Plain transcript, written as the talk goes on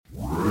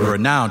You are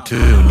now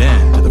tuned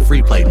in to the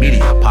Free Play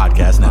Media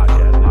Podcast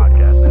Network.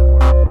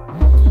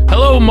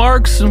 Hello,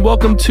 Marks, and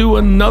welcome to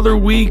another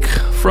week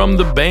from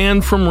the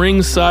Band from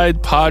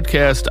Ringside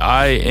podcast.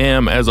 I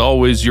am, as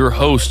always, your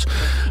host,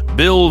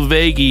 Bill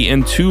Vagey,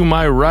 and to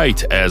my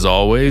right, as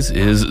always,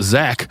 is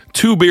Zach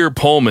Two Beer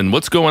Pullman.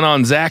 What's going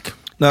on, Zach?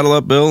 Not a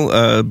lot,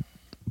 Bill.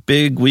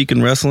 Big week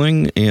in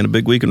wrestling and a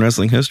big week in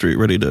wrestling history.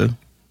 Ready to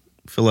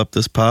fill up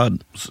this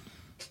pod.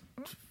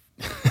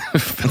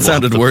 It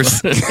sounded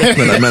worse than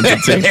I meant it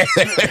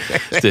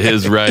to. To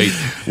his right,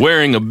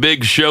 wearing a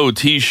Big Show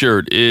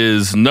t-shirt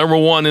is number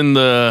one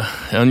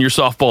on your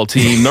softball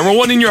team, number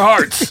one in your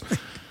hearts,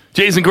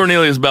 Jason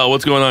Cornelius Bell.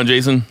 What's going on,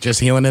 Jason? Just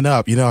healing it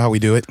up. You know how we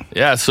do it.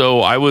 Yeah, so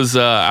I was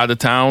out of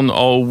town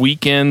all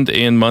weekend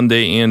and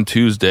Monday and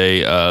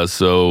Tuesday.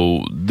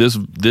 So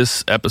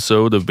this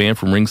episode of Band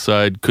from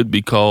Ringside could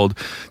be called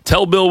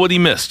Tell Bill What He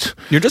Missed.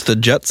 You're just a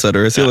jet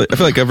setter. I feel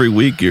like every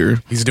week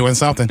he's doing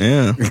something.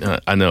 Yeah.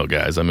 I know,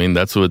 guys. I mean,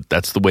 that's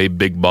the way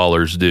big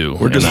ballers do.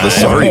 We're just the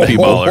sorry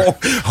people.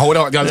 Hold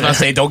on. I was about to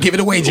say, don't give it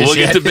away just We'll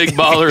yet. get to Big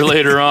Baller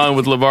later on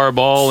with Lavar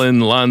Ball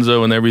and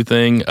Lonzo and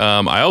everything.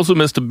 I also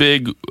missed a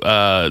big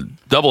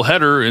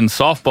doubleheader in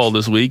softball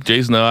this week.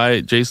 Jason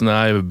and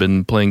I have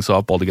been playing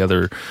softball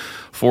together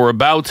for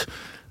about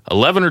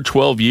 11 or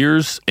 12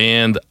 years,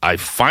 and I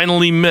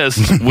finally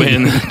missed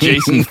when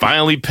Jason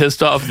finally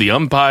pissed off the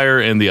umpire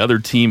and the other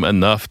team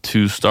enough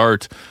to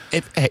start.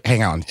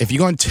 Hang on. If you're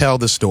going to tell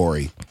the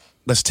story,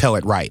 let's tell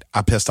it right.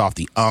 I pissed off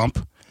the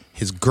ump,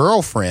 his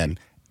girlfriend,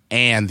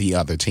 and the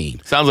other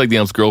team. Sounds like the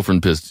ump's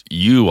girlfriend pissed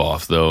you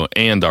off, though,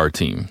 and our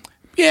team.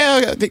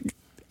 Yeah,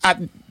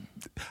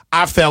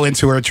 I fell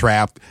into her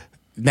trap.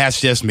 That's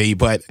just me,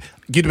 but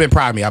you'd have been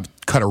proud of me. I've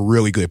cut a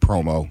really good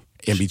promo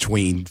in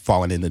between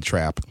falling in the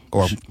trap,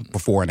 or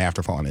before and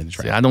after falling in the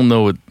trap. See, I don't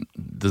know what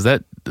does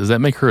that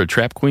make her a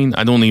trap queen?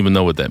 I don't even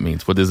know what that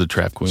means. What is a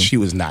trap queen? She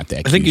was not that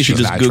cute. I think you should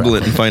just Google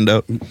it and find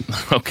out.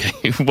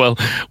 Okay, well,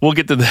 we'll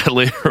get to that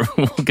later.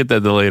 We'll get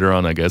that later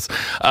on, I guess.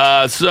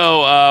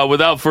 So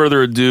without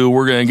further ado,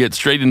 we're going to get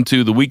straight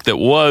into the week that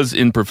was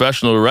in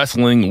professional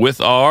wrestling with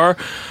our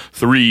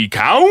 3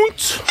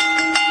 count.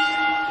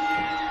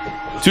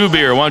 Two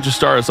Beer, why don't you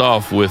start us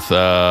off with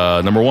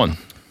number one?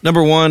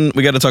 Number one,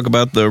 we got to talk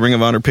about the Ring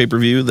of Honor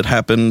pay-per-view that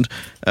happened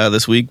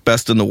this week,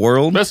 Best in the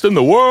World. Best in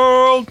the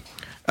World!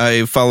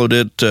 I followed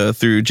it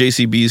through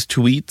JCB's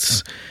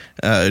tweets.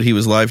 He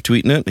was live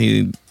tweeting it.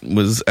 He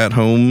was at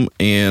home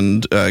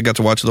and got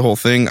to watch the whole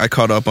thing. I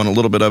caught up on a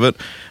little bit of it.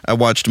 I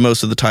watched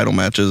most of the title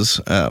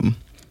matches,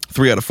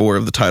 3 out of 4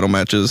 of the title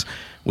matches,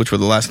 which were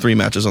the last 3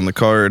 matches on the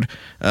card,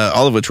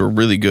 all of which were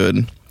really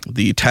good.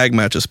 The tag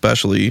match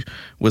especially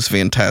was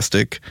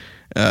fantastic,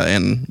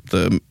 and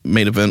the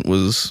main event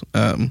was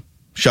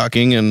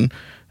shocking and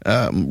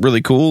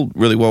really cool,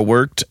 really well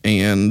worked,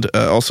 and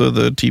also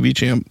the TV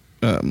champ,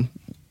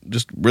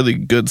 just really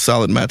good,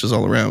 solid matches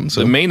all around.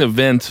 So the main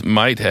event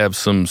might have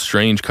some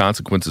strange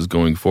consequences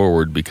going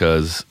forward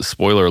because,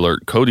 spoiler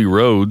alert, Cody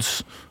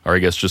Rhodes, or I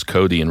guess just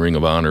Cody in Ring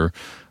of Honor,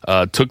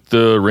 took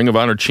the Ring of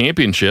Honor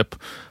championship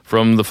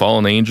from the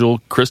Fallen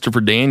Angel,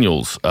 Christopher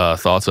Daniels.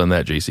 Thoughts on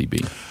that,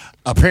 JCB?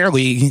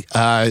 Apparently,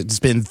 it's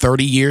been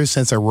 30 years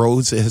since a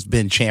Rhodes has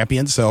been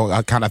champion, so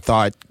I kind of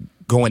thought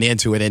going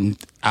into it, and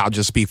I'll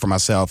just speak for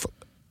myself,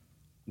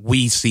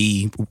 we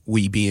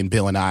being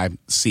Bill and I,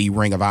 see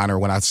Ring of Honor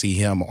when I see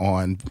him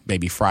on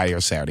maybe Friday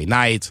or Saturday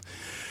nights,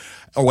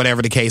 or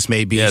whatever the case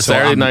may be. Yeah, so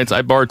Saturday nights.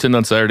 I bartend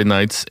on Saturday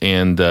nights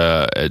and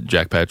at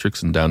Jack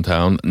Patrick's in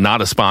downtown.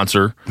 Not a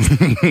sponsor,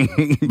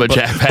 but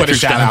Jack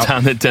Patrick's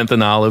downtown at 10th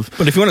and Olive.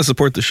 But if you want to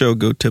support the show,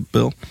 go tip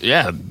Bill.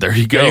 Yeah, there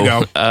you go. There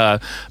you go.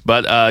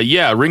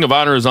 But Ring of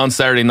Honor is on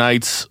Saturday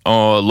nights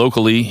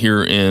locally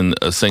here in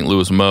St.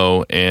 Louis,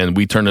 Mo, and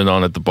we turn it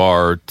on at the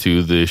bar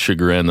to the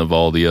chagrin of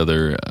all the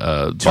other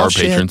bar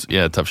patrons.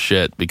 Yeah, tough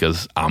shit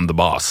because I'm the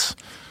boss.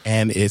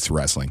 And it's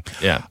wrestling.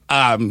 Yeah.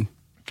 No,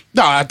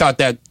 I thought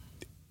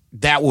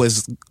that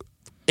was,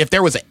 if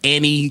there was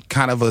any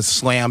kind of a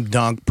slam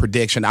dunk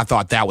prediction, I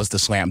thought that was the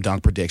slam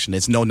dunk prediction.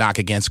 It's no knock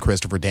against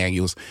Christopher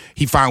Daniels.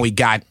 He finally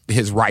got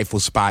his rightful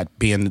spot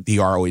being the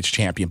ROH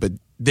champion, but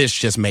this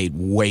just made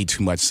way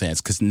too much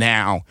sense because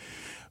now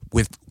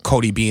with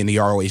Cody being the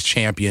ROH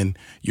champion,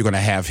 you're going to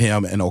have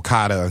him and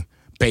Okada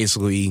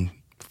basically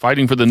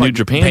fighting for the New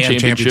Japan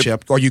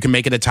championship. Or you can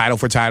make it a title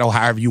for title,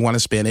 however you want to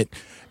spin it.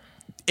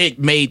 It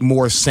made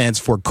more sense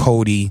for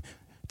Cody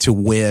to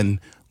win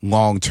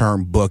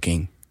long-term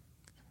booking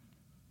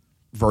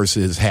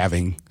versus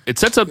having... It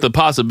sets up the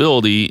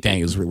possibility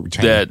Daniels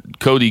that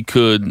Cody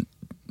could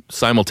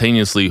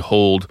simultaneously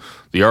hold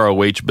the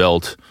ROH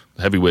belt,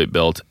 the heavyweight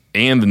belt,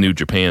 and the New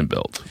Japan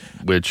belt,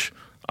 which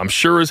I'm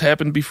sure has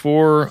happened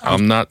before.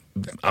 I'm not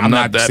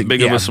that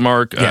big of a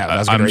smart.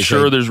 I'm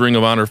sure there's Ring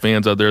of Honor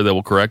fans out there that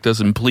will correct us,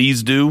 and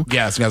please do.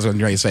 Yes, that's what I'm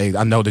going to say.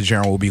 I know the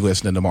General will be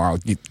listening tomorrow.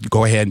 You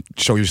go ahead and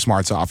show your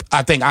smarts off.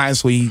 I think,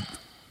 honestly...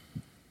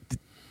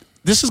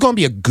 this is going to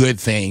be a good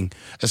thing,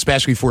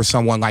 especially for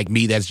someone like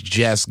me that's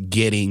just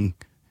getting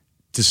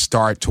to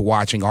start to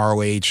watching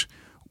ROH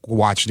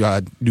watch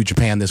New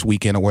Japan this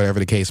weekend or whatever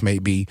the case may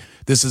be,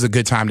 this is a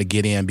good time to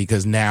get in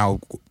because now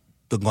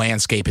the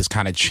landscape has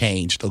kind of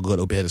changed a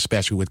little bit,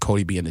 especially with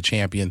Cody being the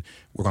champion.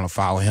 We're going to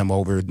follow him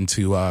over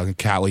into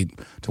Cali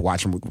to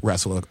watch him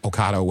wrestle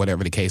Okada or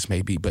whatever the case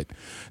may be. But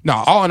no,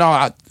 all in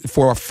all,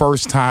 for a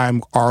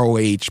first-time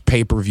ROH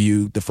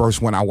pay-per-view, the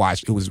first one I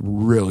watched, it was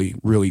really,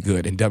 really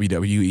good. And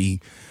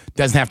WWE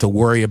doesn't have to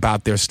worry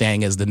about their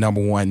staying as the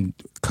number one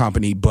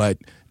company, but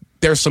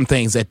there's some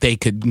things that they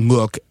could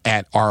look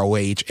at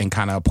ROH and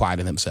kind of apply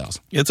to themselves.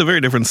 It's a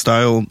very different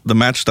style. The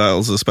match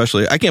styles,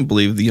 especially. I can't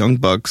believe the Young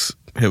Bucks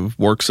have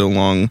worked so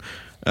long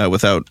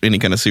without any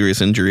kind of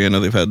serious injury. I know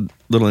they've had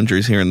little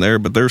injuries here and there,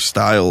 but their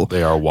style,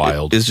 they are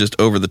wild, is just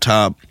over the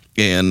top.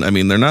 And I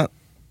mean, they're not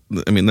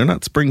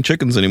spring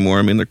chickens anymore.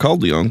 I mean, they're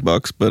called the Young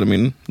Bucks, but I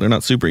mean, they're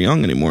not super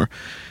young anymore.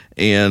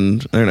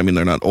 And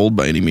they're not old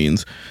by any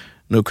means.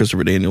 No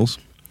Christopher Daniels,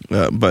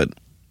 but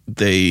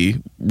they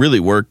really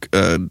work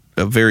a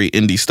very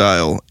indie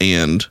style,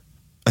 and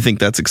I think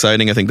that's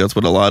exciting. I think that's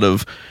what a lot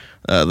of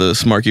the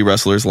smarky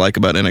wrestlers like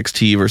about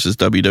NXT versus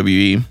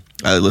WWE.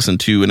 I listened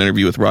to an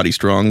interview with Roddy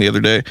Strong the other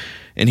day,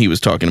 and he was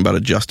talking about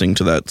adjusting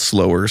to that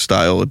slower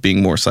style, it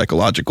being more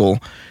psychological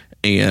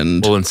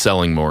and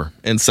selling more.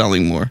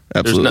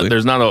 Absolutely.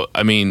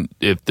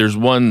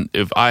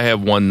 If I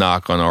have one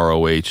knock on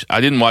ROH,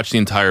 I didn't watch the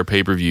entire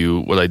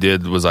pay-per-view. What I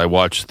did was I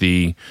watched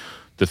the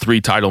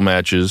 3 title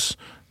matches,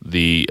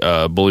 the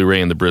Bully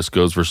Ray and the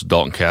Briscoes versus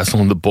Dalton Castle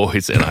and the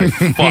Boys, and I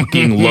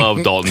fucking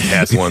love Dalton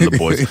Castle and the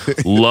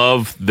Boys.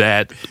 Love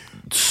that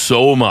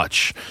so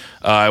much.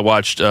 I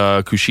watched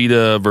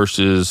Kushida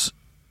versus,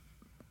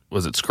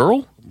 was it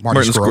Skrull?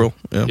 Martin Skrull.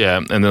 Yeah,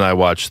 and then I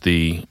watched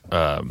the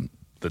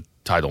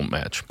title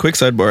match. Quick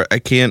sidebar, I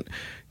can't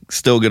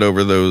still get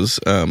over those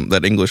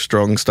that English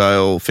strong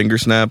style finger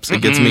snaps.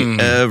 It gets me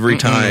every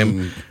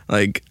time.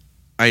 Like,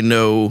 I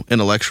know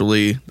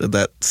intellectually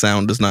that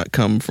sound does not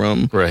come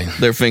from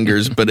their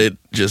fingers, but it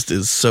just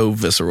is so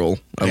visceral.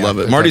 I love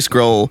it. Marty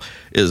Scurll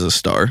is a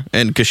star,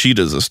 and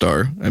Kushida's a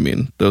star. I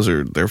mean,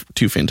 they're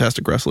 2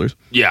 fantastic wrestlers.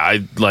 Yeah,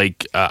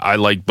 I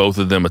like both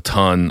of them a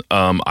ton.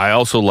 I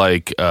also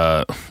like,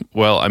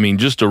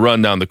 just to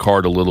run down the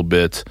card a little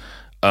bit,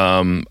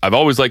 I've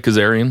always liked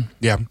Kazarian.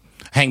 Yeah,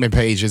 Hangman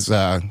Page is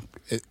a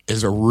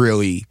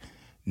really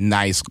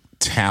nice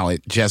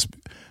talent.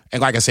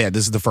 And like I said,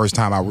 this is the first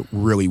time I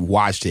really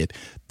watched it.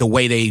 The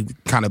way they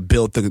kind of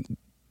built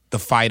the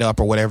fight up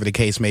or whatever the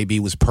case may be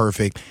was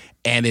perfect.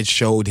 And it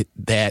showed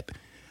that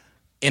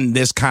in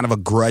this kind of a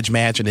grudge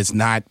match, and it's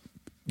not,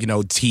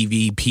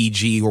 TV,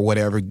 PG, or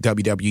whatever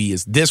WWE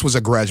is, this was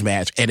a grudge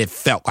match, and it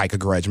felt like a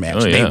grudge match.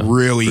 Oh, yeah, they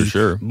really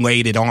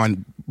laid it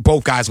on.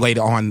 Both guys laid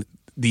it on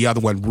the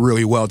other one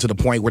really well, to the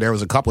point where there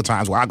was a couple of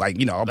times where I'm like,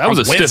 that was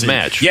a stiff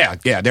match.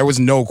 Yeah, there was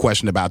no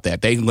question about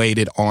that. They laid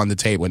it on the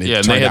table, and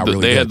it turned out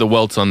really good. They had the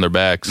welts on their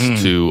backs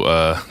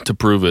to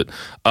prove it.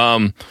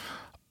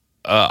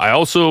 I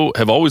also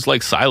have always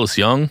liked Silas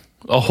Young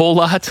a whole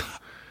lot.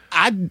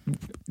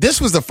 This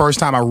was the first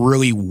time I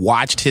really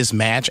watched his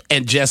match,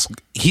 and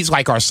he's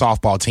like our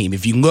softball team.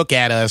 If you look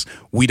at us,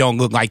 we don't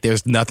look like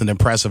there's nothing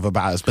impressive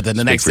about us, but then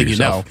the next thing you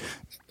know.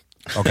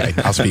 Okay,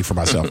 I'll speak for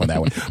myself on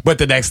that one. But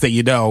the next thing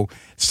you know,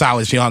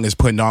 Silas Young is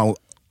putting on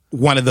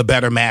one of the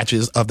better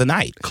matches of the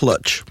night.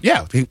 Clutch.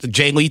 Yeah,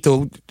 Jay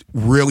Lethal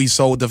really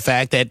sold the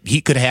fact that he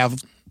could have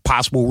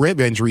possible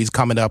rib injuries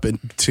coming up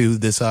into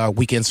this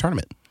weekend's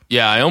tournament.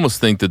 Yeah, I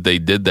almost think that they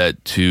did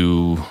that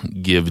to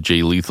give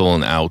Jay Lethal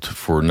an out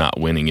for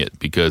not winning it,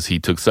 because he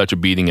took such a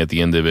beating at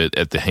the end of it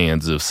at the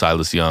hands of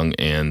Silas Young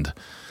and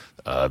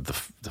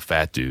the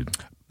fat dude.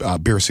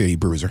 Beer City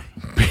Bruiser.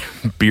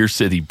 Beer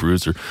City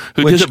Bruiser,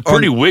 who did a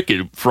pretty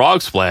wicked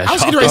frog splash. I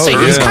was going to say,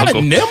 he's kind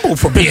of nimble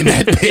for being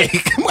that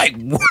big. I'm like,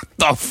 what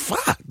the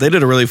fuck? They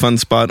did a really fun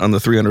spot on the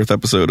 300th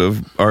episode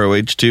of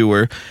ROH 2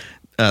 where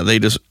they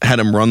just had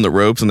him run the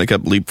ropes, and they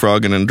kept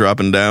leapfrogging and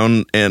dropping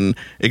down, and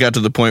it got to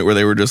the point where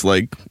they were just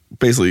like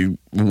basically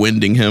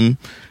winding him.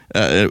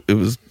 It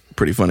was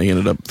pretty funny. He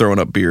ended up throwing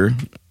up beer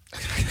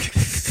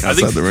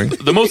outside the ring.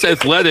 The most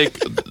athletic...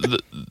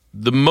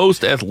 The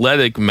most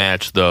athletic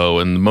match, though,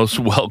 and the most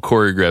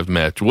well-choreographed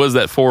match was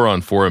that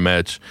 4-on-4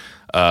 match,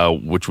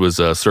 which was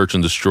Search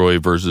and Destroy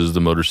versus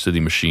the Motor City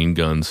Machine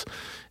Guns.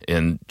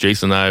 And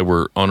Jason and I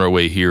were on our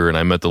way here, and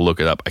I meant to look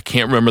it up. I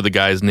can't remember the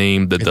guy's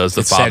name that does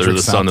the Father, Cedric,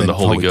 the Son, and the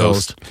Holy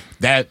Ghost.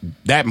 That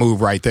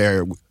move right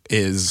there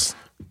is...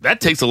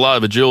 That takes a lot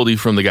of agility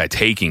from the guy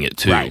taking it,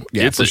 too. Right.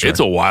 Yeah, it's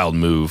a wild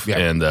move,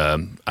 and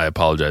I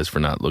apologize for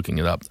not looking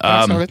it up.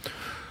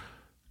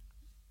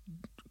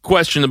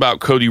 Question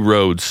about Cody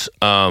Rhodes.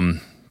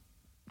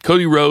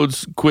 Cody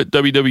Rhodes quit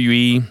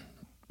WWE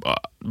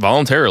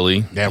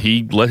voluntarily. Yeah.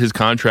 He let his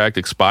contract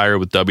expire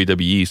with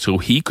WWE so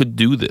he could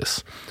do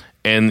this.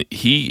 And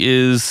he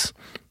is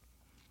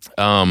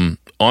on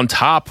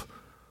top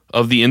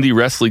of the indie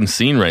wrestling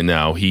scene right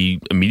now. He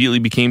immediately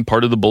became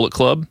part of the Bullet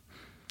Club,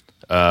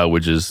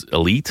 which is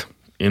elite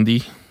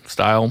indie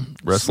style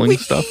wrestling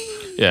stuff.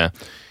 Yeah.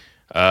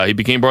 He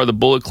became part of the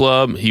Bullet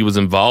Club. He was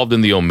involved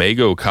in the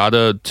Omega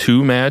Okada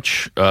 2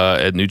 match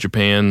at New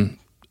Japan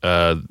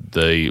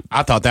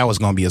I thought that was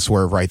going to be a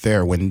swerve right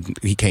there when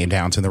he came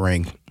down to the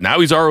ring. Now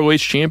he's ROH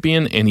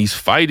champion, and he's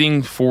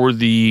fighting for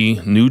the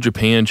New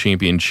Japan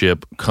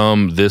Championship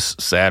come this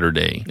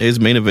Saturday. He's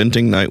main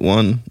eventing night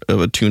one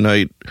of a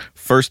 2-night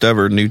first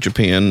ever New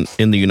Japan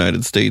in the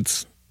United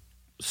States.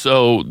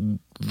 So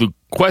the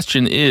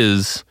question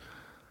is,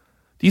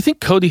 do you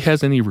think Cody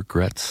has any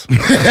regrets?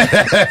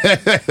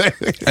 I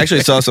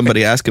actually saw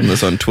somebody ask him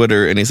this on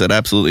Twitter, and he said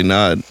absolutely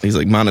not. He's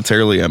like,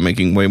 monetarily, I'm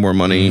making way more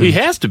money. He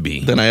has to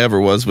be. Than I ever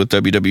was with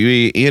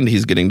WWE, and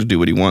he's getting to do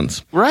what he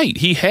wants. Right.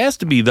 He has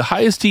to be. The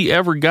highest he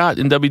ever got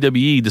in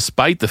WWE,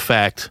 despite the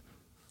fact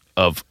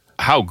of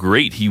how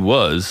great he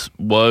was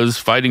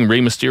fighting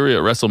Rey Mysterio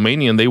at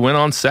WrestleMania, and they went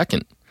on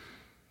second.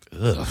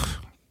 Ugh.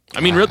 I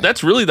mean,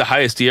 that's really the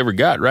highest he ever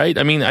got, right?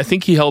 I mean, I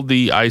think he held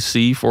the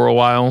IC for a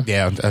while.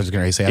 Yeah, I was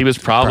going to say he was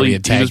probably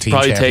tag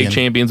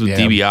champions with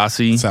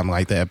DiBiase, something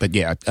like that. But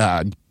yeah,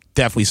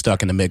 definitely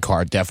stuck in the mid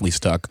card. Definitely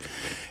stuck.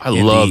 I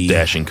love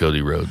dashing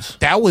Cody Rhodes.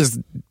 That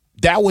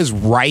was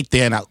right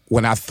then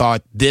when I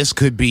thought this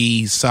could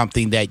be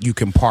something that you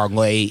can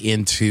parlay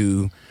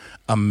into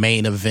a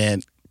main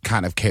event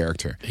kind of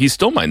character. He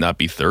still might not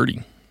be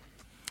 30.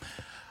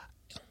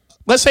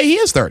 Let's say he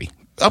is 30.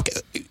 Okay.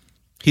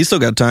 He's still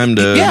got time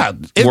to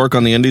work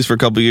on the indies for a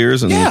couple of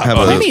years and have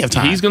plenty of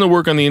time. He's going to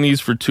work on the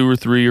indies for 2 or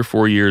 3 or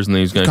 4 years, and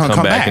then he's going to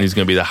come back and he's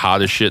going to be the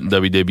hottest shit in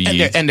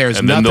WWE. And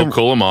then they'll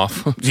cool him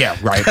off. Yeah,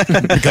 right.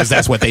 Because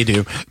that's what they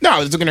do. No, I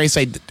was going to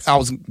say, I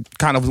was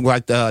kind of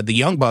like the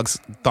Young Bucks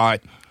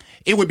thought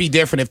it would be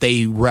different if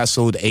they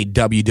wrestled a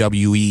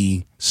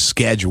WWE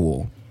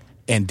schedule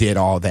and did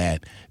all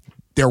that.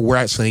 They're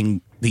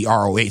wrestling the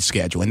ROH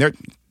schedule, and they're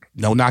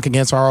no knock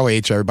against ROH.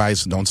 Everybody,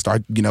 so don't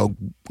start,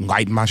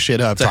 lighting my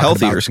shit up. It's a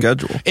healthier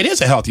schedule. It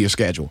is a healthier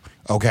schedule,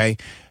 okay?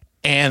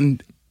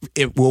 And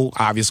it will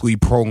obviously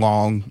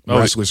prolong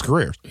wrestlers'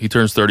 careers. He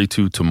turns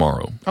 32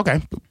 tomorrow.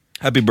 Okay.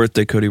 Happy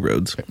birthday, Cody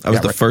Rhodes. I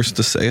was the first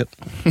to say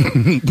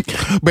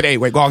it. But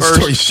anyway, long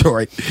story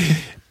short,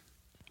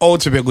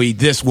 ultimately,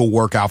 this will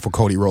work out for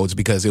Cody Rhodes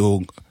because it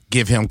will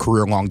give him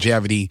career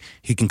longevity.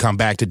 He can come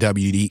back to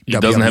WWE. He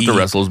doesn't have to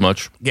wrestle as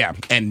much. Yeah,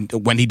 and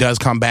when he does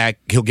come back,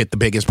 he'll get the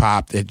biggest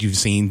pop that you've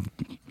seen.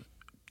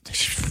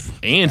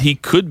 And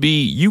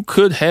you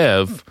could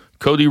have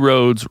Cody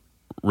Rhodes,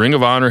 Ring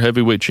of Honor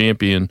heavyweight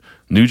champion,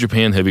 New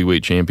Japan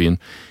heavyweight champion,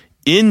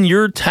 in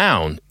your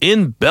town,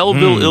 in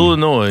Belleville,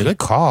 Illinois. Good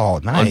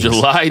call. Nice. On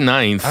July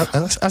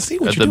 9th. I see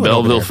what at you're the doing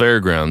Belleville over there.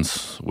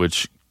 Fairgrounds,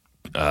 which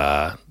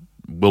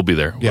we'll be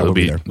there. Yeah, we'll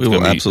be there. We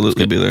will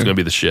absolutely be there. It's going to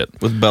be the shit.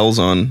 With bells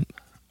on.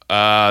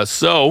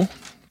 So,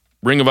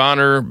 Ring of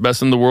Honor,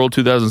 Best in the World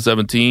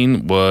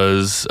 2017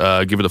 was,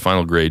 give it a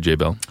final grade, J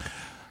Bell.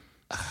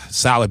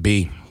 Solid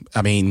B.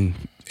 I mean,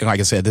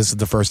 like I said, this is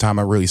the first time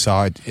I really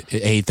saw it.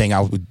 Anything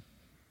I would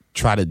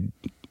try to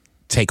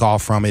take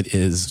off from it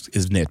is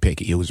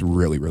nitpicky. It was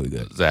really, really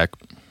good. Zach?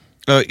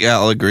 Yeah,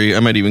 I'll agree. I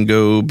might even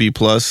go B+.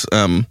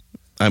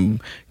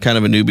 I'm kind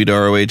of a newbie to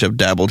ROH. I've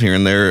dabbled here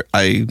and there.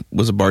 I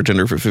was a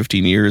bartender for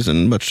 15 years,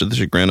 and much to the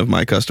chagrin of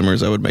my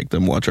customers, I would make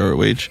them watch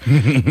ROH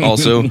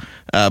also.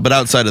 But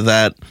outside of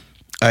that,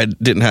 I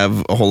didn't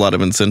have a whole lot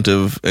of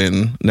incentive,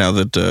 and now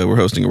that we're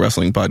hosting a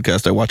wrestling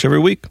podcast, I watch every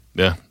week.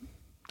 Yeah,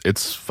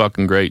 it's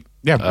fucking great.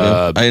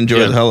 Yeah, I enjoy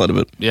the hell out of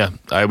it. Yeah,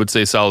 I would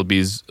say solid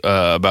B's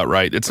about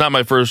right. It's not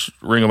my first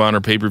Ring of Honor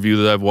pay-per-view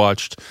that I've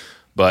watched,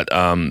 but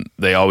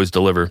they always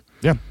deliver.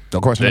 Yeah, no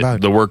question about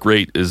it. The work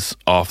rate is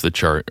off the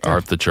chart,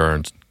 off the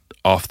charts,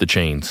 off the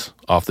chains,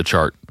 off the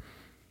chart.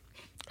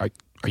 Are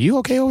you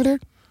okay over there?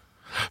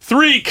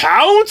 3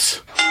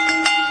 counts?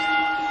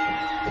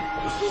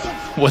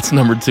 What's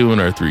number 2 in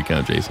our 3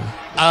 count, Jason?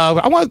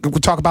 I want to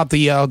talk about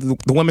the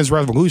women's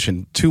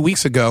revolution. 2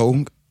 weeks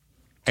ago,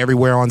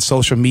 everywhere on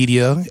social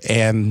media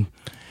and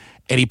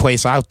any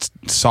place I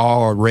saw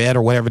or read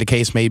or whatever the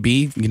case may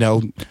be,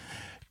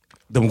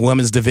 the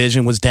women's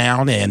division was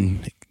down,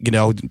 and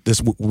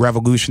this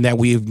revolution that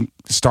we've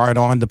started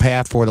on the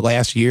path for the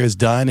last year is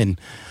done, and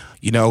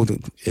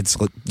it's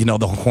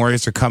the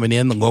Hornets are coming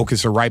in, the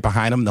Locusts are right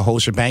behind them, the whole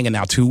shebang. And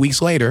now 2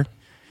 weeks later,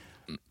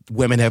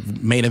 women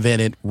have main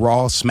evented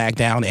Raw,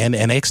 SmackDown, and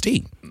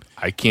NXT.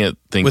 I can't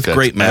think with that's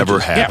great ever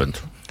matches. happened.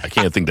 Yeah. I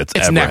can't think that's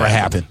it's ever never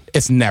happened.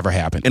 It's never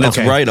happened. And it's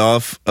right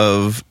off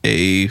of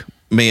a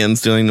man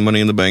stealing the Money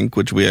in the Bank,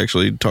 which we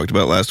actually talked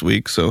about last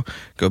week. So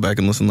go back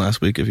and listen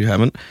last week if you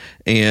haven't.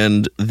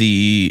 And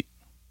the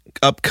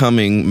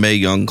upcoming Mae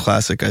Young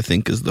Classic, I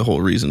think, is the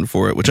whole reason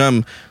for it, which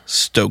I'm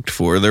stoked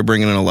for. They're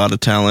bringing in a lot of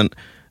talent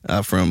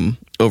from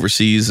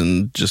overseas,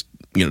 and just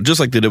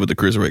like they did with the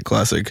Cruiserweight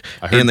Classic.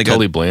 I heard and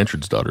Tully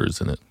Blanchard's daughter is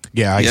in it.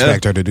 Yeah, I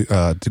expect her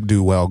to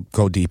do well,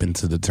 go deep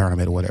into the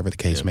tournament or whatever the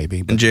case may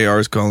be. But and JR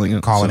is calling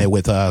it.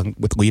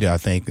 With Lita, I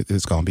think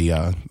it's going to be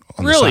on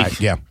really? the side.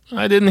 Yeah,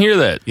 I didn't hear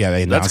that. Yeah,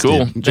 they that's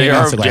announced cool.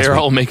 it. JR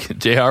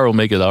will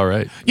make it all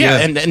right. Yeah,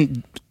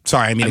 and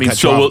sorry, I mean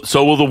so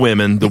will the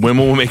women. The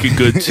women will make it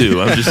good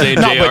too. I'm just saying,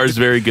 JR is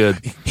very good.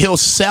 He'll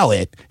sell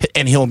it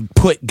and he'll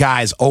put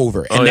guys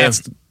over, and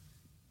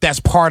That's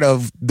part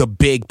of the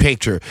big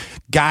picture.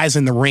 Guys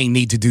in the ring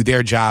need to do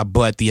their job,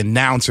 but the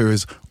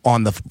announcers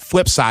on the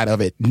flip side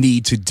of it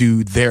need to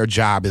do their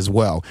job as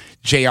well.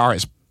 JR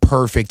is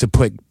perfect to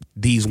put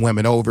these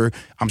women over.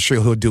 I'm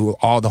sure he'll do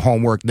all the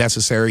homework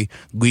necessary.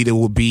 Lita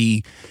will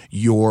be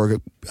your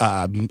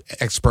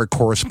expert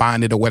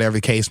correspondent or whatever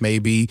the case may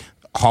be.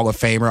 Hall of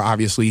Famer,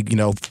 obviously,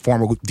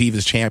 former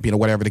Divas champion or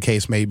whatever the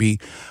case may be.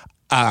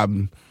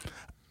 The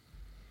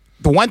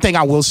one thing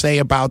I will say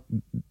about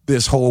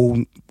this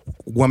whole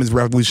women's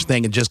revolution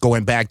thing, and just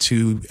going back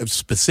to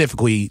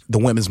specifically the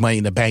women's Money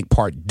in the Bank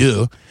part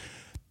 2,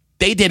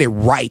 they did it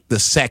right the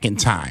second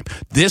time.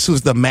 This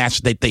was the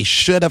match that they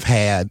should have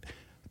had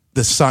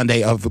the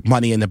Sunday of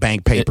Money in the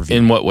Bank pay-per-view.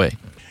 In what way?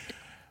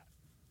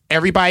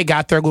 Everybody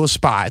got their little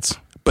spots,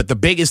 but the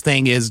biggest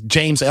thing is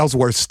James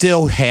Ellsworth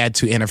still had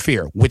to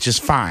interfere, which is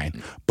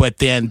fine. But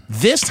then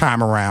this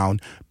time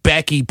around,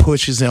 Becky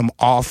pushes him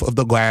off of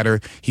the ladder.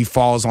 He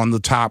falls on the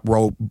top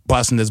rope,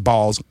 busting his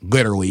balls,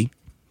 literally.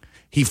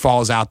 He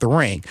falls out the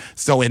ring.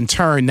 So in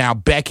turn, now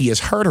Becky has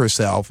hurt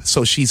herself,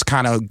 so she's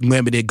kind of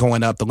limited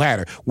going up the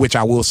ladder, which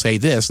I will say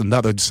this,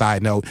 another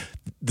side note,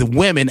 the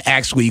women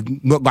actually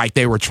looked like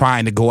they were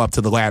trying to go up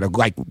to the ladder,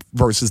 like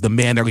versus the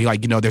men. They're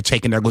like, they're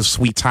taking their little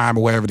sweet time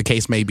or whatever the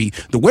case may be.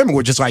 The women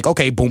were just like,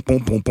 okay, boom,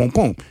 boom, boom, boom,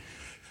 boom.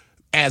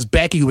 As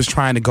Becky was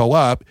trying to go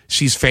up,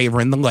 she's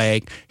favoring the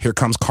leg. Here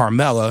comes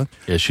Carmella.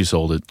 Yeah, she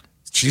sold it.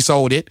 She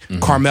sold it. Mm-hmm.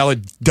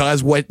 Carmella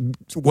does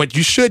what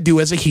you should do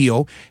as a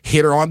heel.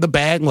 Hit her on the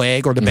bad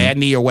leg or the bad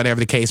knee or whatever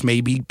the case may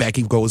be.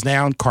 Becky goes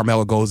down.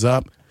 Carmella goes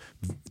up.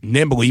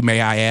 Nimbly,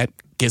 may I add,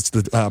 gets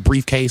the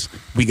briefcase.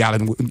 We got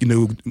to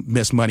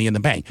miss Money in the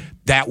Bank.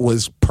 That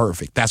was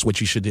perfect. That's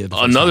what you should do.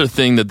 Another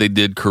thing that they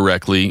did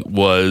correctly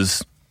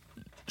was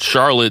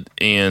Charlotte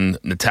and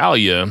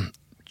Natalya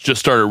just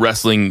started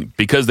wrestling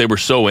because they were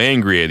so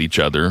angry at each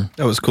other.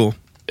 That was cool.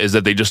 Is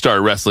that they just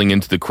started wrestling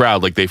into the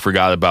crowd like they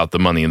forgot about the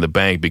Money in the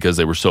Bank because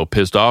they were so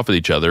pissed off at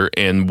each other.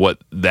 And what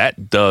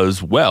that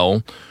does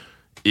well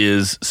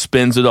is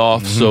spins it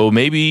off. Mm-hmm. So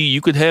maybe you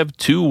could have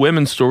 2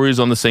 women's stories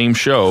on the same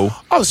show.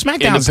 Oh,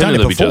 SmackDown's done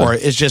it before.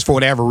 It's just for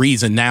whatever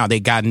reason now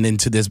they've gotten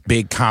into this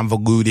big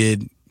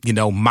convoluted,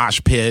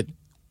 mosh pit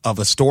of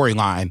a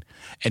storyline.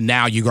 And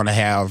now you're going to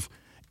have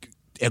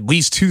at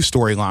least 2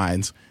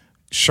 storylines,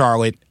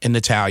 Charlotte and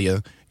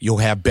Natalya. You'll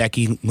have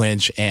Becky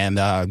Lynch and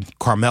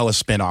Carmella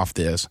spin off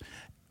this.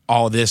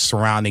 All this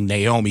surrounding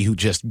Naomi, who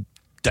just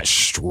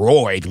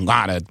destroyed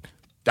Lana.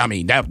 I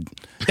mean, that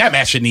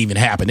match shouldn't even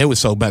happen. It was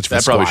so much for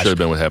that probably squash. should have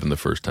been what happened the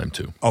first time,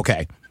 too.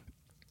 Okay.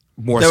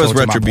 That was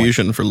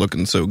retribution for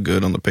looking so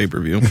good on the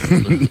pay-per-view.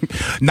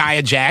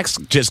 Nia Jax,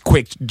 just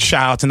quick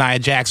shout out to Nia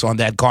Jax on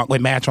that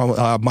gauntlet match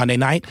on Monday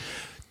night.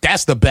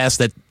 That's the best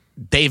that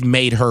they've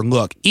made her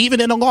look.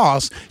 Even in a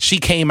loss, she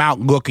came out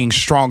looking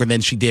stronger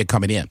than she did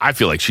coming in. I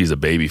feel like she's a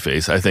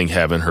babyface. I think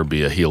having her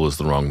be a heel is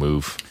the wrong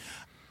move.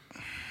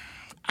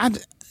 I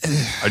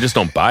just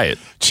don't buy it.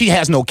 She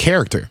has no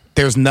character.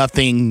 There's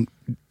nothing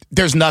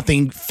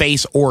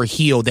face or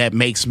heel that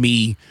makes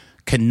me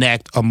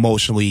connect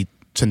emotionally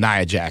to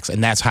Nia Jax,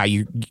 and that's how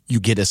you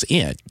get us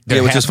in.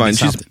 Which is fine.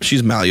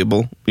 She's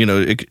malleable.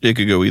 It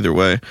could go either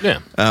way. Yeah.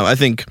 I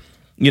think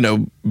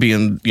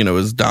being,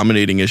 as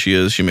dominating as she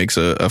is, she makes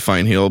a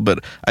fine heel.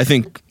 But I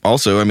think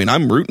also,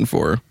 I'm rooting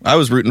for her. I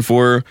was rooting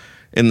for her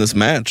in this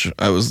match.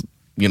 I was,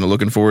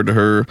 looking forward to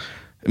her.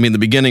 The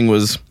beginning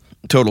was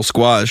total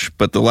squash,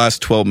 but the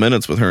last 12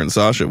 minutes with her and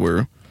Sasha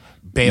were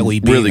Bailey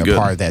being really good.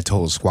 Part of that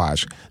total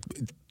squash.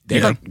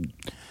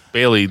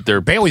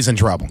 Bailey's in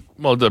trouble.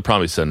 Well, they're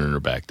probably sending her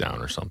back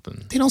down or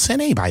something. They don't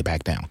send anybody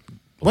back down.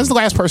 When's the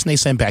last person they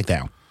sent back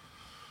down?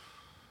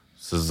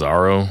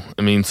 Cesaro.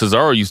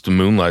 Cesaro used to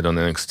moonlight on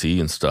NXT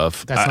and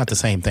stuff. That's not the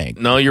same thing.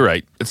 No, you're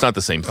right. It's not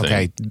the same thing.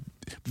 Okay.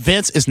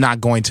 Vince is not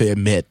going to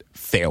admit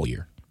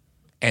failure.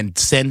 And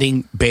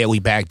sending Bailey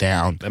back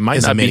down that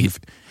might not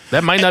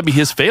be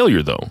his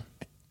failure, though.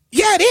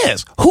 Yeah, it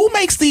is. Who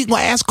makes the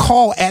last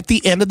call at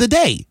the end of the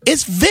day?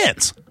 It's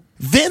Vince.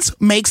 Vince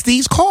makes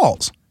these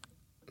calls.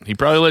 He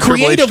probably let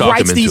Triple H talk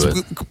him into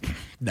it.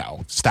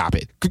 No, stop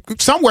it.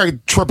 Somewhere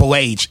Triple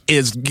H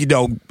is,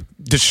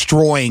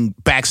 destroying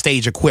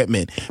backstage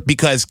equipment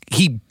because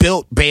he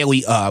built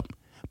Bailey up,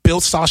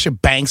 built Sasha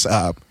Banks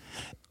up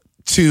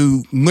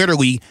to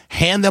literally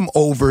hand them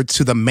over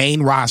to the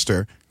main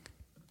roster,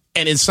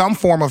 and in some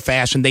form or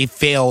fashion they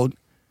failed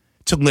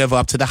to live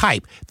up to the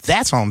hype.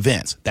 That's on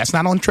Vince. That's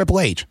not on Triple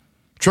H.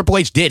 Triple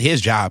H did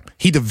his job.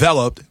 He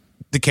developed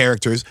the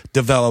characters,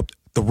 developed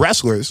the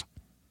wrestlers.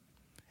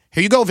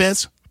 Here you go,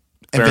 Vince.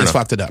 And Vince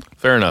fucked it up.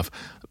 Fair enough.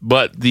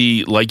 But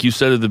like you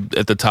said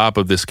at the top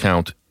of this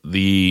count,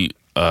 the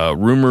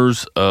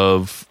rumors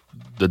of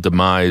the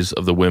demise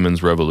of the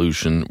women's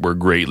revolution were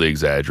greatly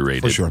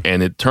exaggerated. For sure.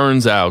 And it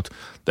turns out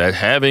that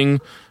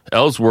having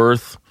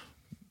Ellsworth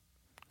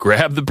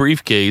grab the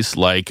briefcase,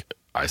 like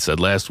I said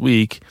last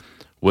week,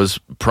 was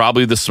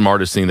probably the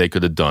smartest thing they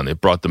could have done.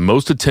 It brought the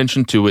most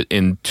attention to it,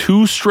 and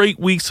 2 straight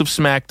weeks of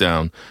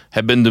SmackDown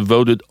have been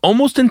devoted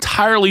almost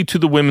entirely to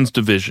the women's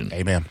division.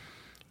 Amen.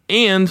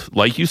 And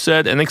like you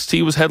said,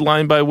 NXT was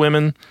headlined by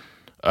women.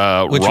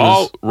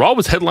 Raw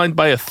was headlined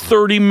by a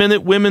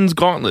 30-minute women's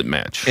gauntlet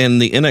match.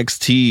 And the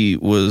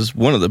NXT was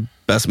one of the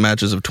best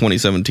matches of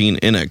 2017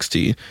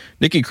 NXT.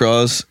 Nikki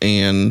Cross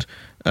and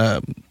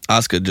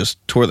Asuka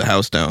just tore the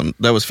house down.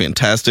 That was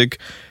fantastic.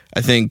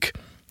 I think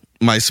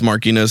my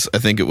smarkiness, I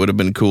think it would have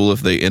been cool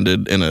if they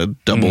ended in a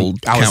double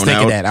count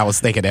out. I was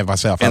thinking that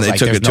myself. And they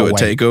took it to a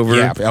takeover.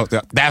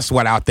 Yeah, that's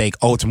what I think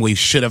ultimately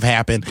should have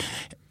happened.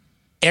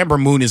 Ember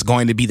Moon is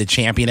going to be the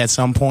champion at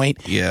some point.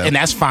 Yeah. And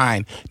that's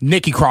fine.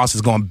 Nikki Cross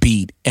is going to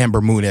beat Ember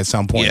Moon at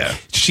some point. Yeah.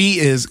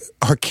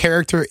 Her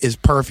character is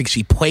perfect.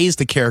 She plays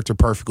the character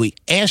perfectly,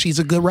 and she's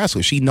a good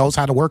wrestler. She knows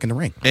how to work in the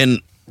ring.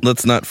 And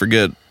let's not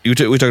forget, we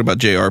talked about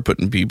JR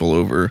putting people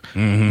over.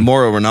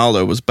 Mauro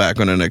Ronaldo was back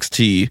on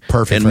NXT.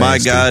 Perfect. And my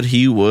God,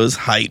 he was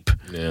hype.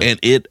 Yeah. And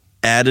it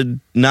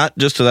added not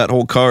just to that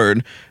whole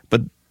card,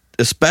 but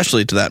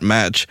especially to that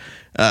match.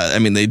 I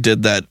mean, they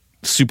did that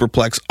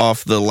superplex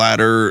off the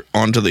ladder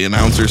onto the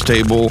announcer's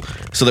table,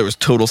 so there was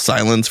total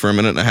silence for a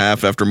minute and a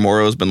half after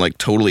Moro's been like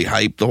totally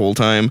hyped the whole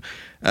time.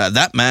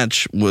 That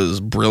match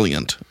was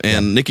brilliant,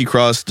 and Nikki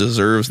Cross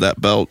deserves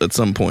that belt at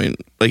some point.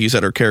 Like you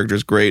said, her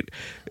character's great.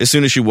 As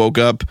soon as she woke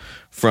up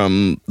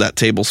from that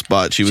table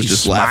spot, she's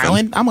just smiling.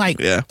 laughing. I'm like,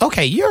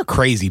 okay, you're a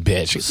crazy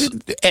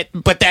bitch.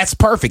 But that's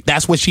perfect.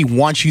 That's what she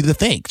wants you to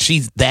think.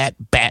 She's that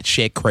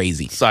batshit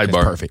crazy. Sidebar.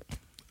 That's perfect.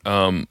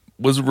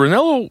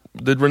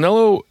 Did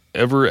Ranallo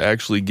ever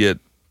actually get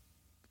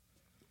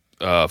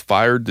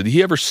fired? Did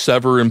he ever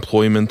sever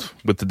employment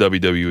with the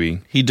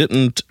WWE? He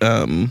didn't.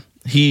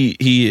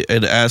 He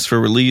had asked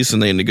for release,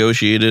 and they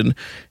negotiated,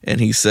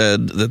 and he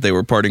said that they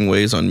were parting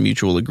ways on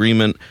mutual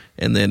agreement,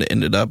 and then it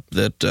ended up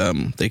that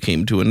they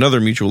came to another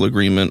mutual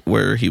agreement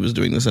where he was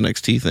doing this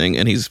NXT thing,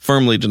 and he's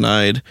firmly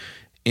denied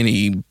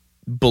any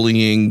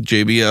bullying,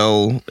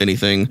 JBL,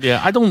 anything.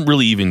 Yeah, I don't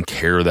really even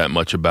care that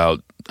much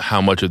about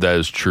how much of that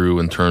is true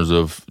in terms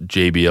of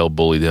JBL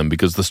bullied him,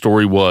 because the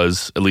story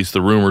was, at least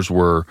the rumors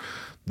were,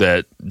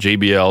 that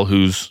JBL,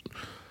 who's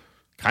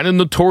kind of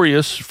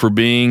notorious for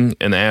being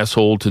an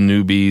asshole to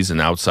newbies and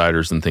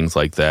outsiders and things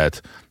like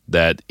that,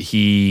 that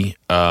he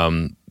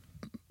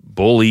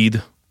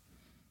bullied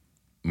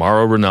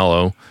Mauro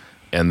Ranallo,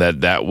 and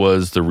that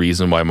was the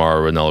reason why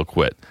Mauro Ranallo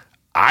quit.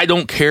 I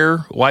don't care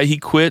why he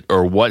quit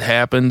or what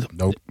happened.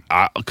 Nope.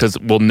 Because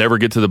we'll never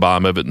get to the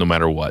bottom of it no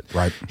matter what.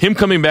 Right. Him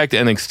coming back to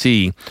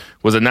NXT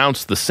was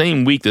announced the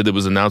same week that it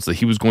was announced that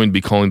he was going to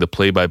be calling the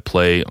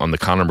play-by-play on the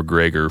Conor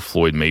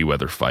McGregor-Floyd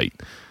Mayweather fight.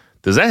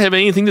 Does that have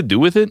anything to do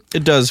with it?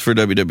 It does for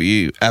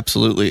WWE,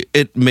 absolutely.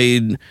 It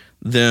made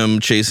them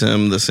chase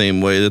him the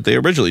same way that they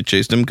originally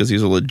chased him, because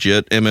he's a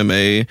legit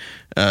MMA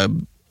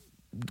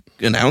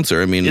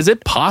announcer. I mean, is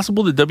it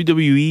possible that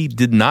WWE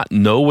did not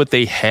know what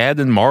they had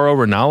in Mauro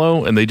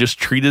Ranallo, and they just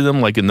treated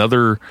him like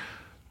another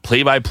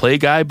play-by-play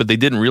guy, but they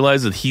didn't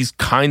realize that he's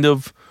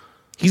special.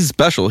 He's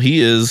special.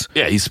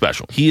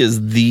 He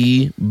is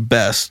the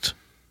best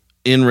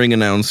in-ring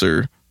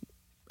announcer.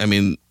 I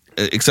mean,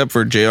 except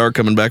for JR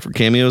coming back for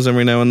cameos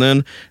every now and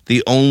then,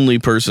 the only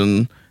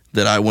person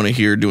that I want to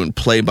hear doing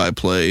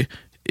play-by-play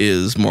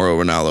is Mauro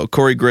Ranallo.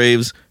 Corey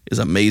Graves is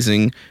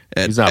amazing.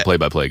 He's not a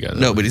play-by-play guy.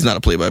 No, but he's not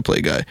a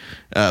play-by-play guy.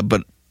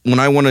 But when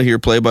I want to hear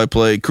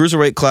play-by-play,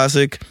 Cruiserweight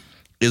Classic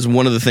is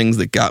one of the things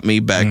that got me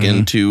back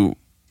into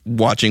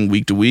watching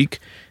week to week.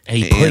 And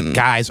he put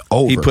guys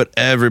over. He put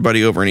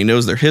everybody over, and he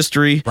knows their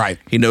history. Right.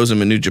 He knows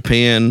them in New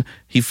Japan.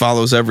 He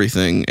follows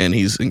everything, and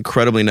he's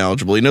incredibly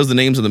knowledgeable. He knows the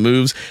names of the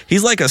moves.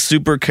 He's like a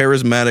super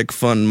charismatic,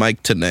 fun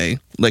Mike Tenay,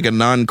 like a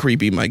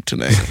non-creepy Mike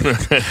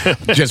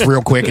Tenay. Just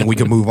real quick, and we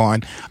can move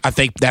on. I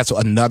think that's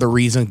another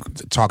reason,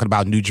 talking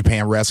about New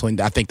Japan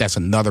Wrestling, I think that's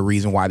another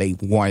reason why they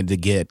wanted to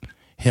get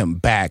him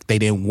back. They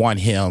didn't want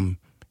him,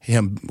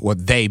 or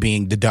they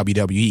being the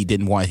WWE,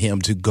 didn't want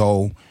him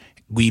to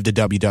leave the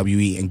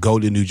WWE and go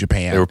to New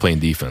Japan. They were playing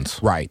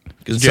defense. Right.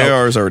 Because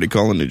JR is already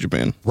calling New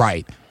Japan.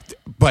 Right.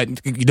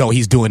 But,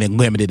 he's doing it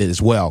limited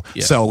as well.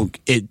 Yeah. So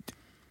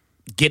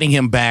getting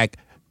him back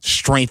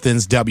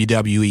strengthens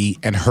WWE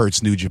and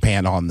hurts New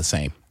Japan all in the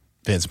same.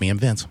 Vince being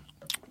Vince.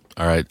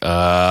 All right.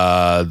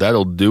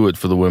 That'll do it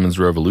for the Women's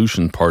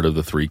Revolution part of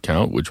the 3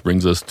 count, which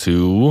brings us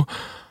to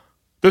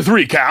the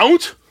 3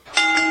 count.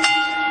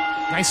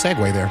 Nice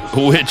segue there.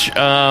 Which,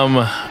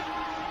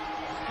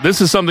 this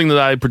is something that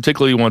I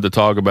particularly want to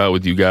talk about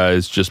with you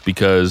guys, just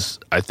because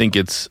I think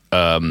it's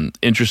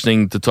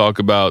interesting to talk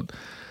about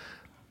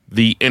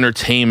the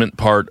entertainment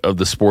part of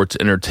the sports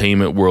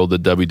entertainment world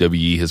that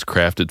WWE has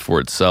crafted for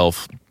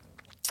itself.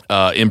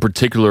 In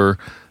particular,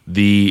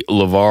 the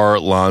LeVar,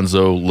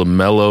 Lonzo,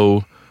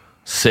 LaMelo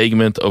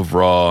segment of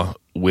Raw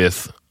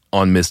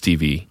on Miss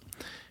TV.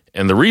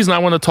 And the reason I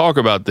want to talk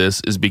about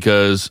this is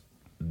because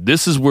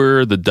this is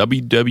where the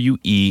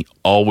WWE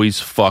always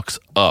fucks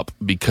up,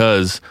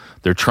 because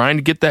they're trying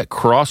to get that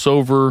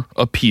crossover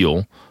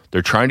appeal.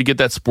 They're trying to get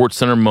that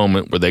SportsCenter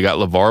moment where they got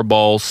LeVar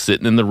Ball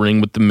sitting in the ring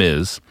with The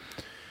Miz.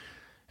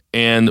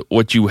 And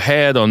what you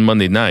had on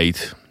Monday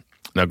night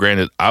Now,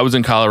 granted, I was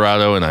in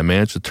Colorado and I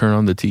managed to turn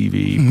on the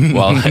TV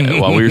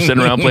while we were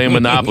sitting around playing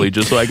Monopoly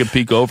just so I could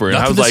peek over. And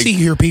Nothing I was to like, see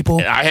here, people.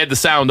 I had the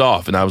sound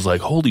off and I was like,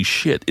 holy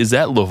shit, is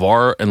that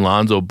Lavar and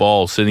Lonzo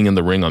Ball sitting in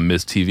the ring on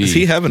Miss TV? Is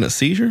he having a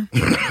seizure?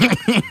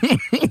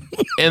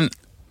 And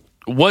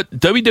what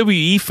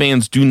WWE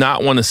fans do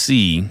not want to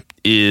see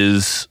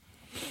is,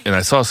 and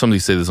I saw somebody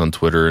say this on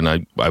Twitter, and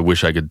I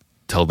wish I could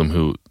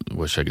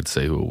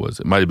say who it was.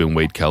 It might have been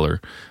Wade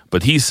Keller.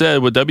 But he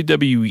said what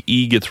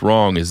WWE gets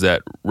wrong is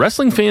that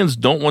wrestling fans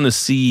don't want to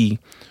see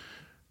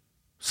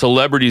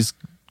celebrities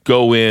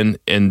go in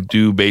and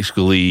do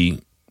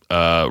basically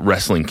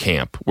wrestling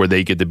camp where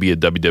they get to be a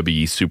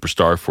WWE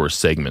superstar for a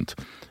segment.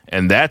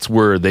 And that's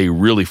where they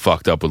really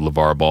fucked up with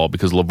LeVar Ball,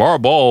 because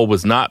LeVar Ball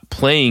was not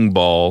playing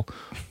ball,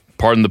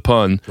 pardon the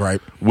pun, right,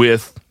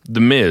 with The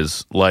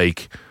Miz.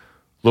 Like,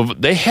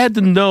 they had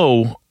to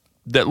know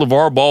that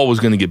LeVar Ball was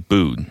going to get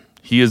booed.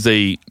 He's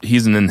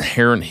an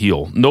inherent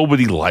heel.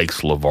 Nobody likes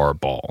LeVar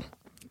Ball.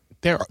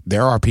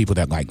 There are people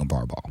that like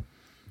LeVar Ball.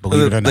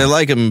 Believe it or not. They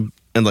like him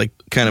in like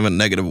kind of a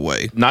negative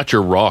way. Not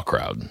your Raw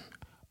crowd.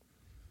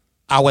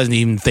 I wasn't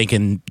even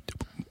thinking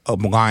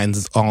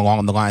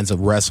along the lines of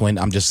wrestling.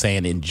 I'm just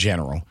saying in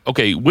general.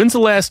 Okay, when's the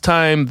last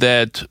time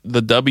that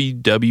the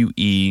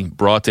WWE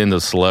brought in a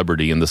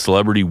celebrity and the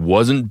celebrity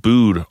wasn't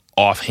booed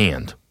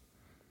offhand?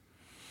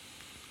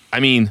 I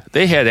mean,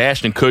 they had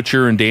Ashton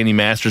Kutcher and Danny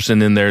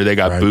Masterson in there. They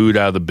got booed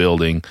out of the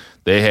building.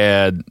 They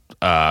had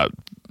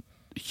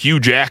Hugh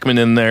Jackman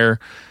in there.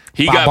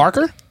 Bob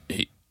Barker?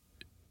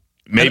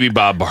 Maybe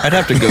Bob Barker. I'd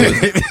have to go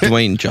with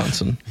Dwayne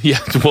Johnson. Yeah,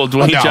 well,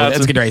 Dwayne Johnson.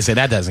 That's good. I say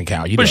that doesn't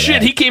count. But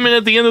shit, he came in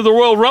at the end of the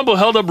Royal Rumble,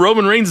 held up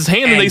Roman Reigns'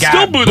 hand, and they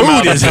still booed him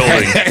out of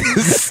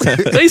the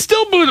building. They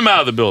still booed him out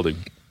of the building.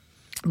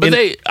 But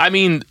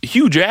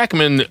Hugh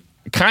Jackman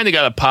kind of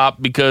got a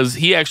pop because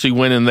he actually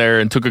went in there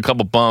and took a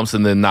couple bumps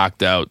and then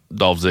knocked out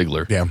Dolph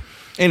Ziggler. Yeah.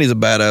 And he's a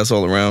badass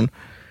all around.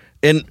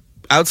 And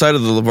outside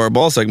of the LeVar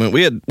Ball segment,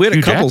 we had a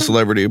couple Jackman?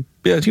 celebrity.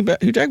 Yeah,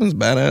 Hugh Jackman's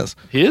badass.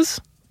 His?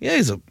 Yeah,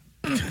 he's a...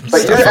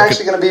 But you're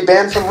actually going to be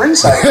banned from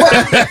ringside.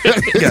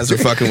 You guys are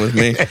fucking with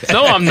me.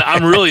 No,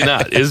 I'm really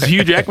not. Is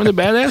Hugh Jackman a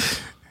badass?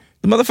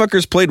 The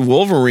motherfucker's played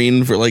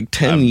Wolverine for like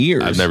 10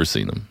 years. I've never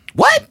seen him.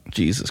 What?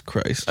 Jesus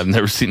Christ. I've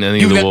never seen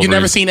any of the Wolverine. You've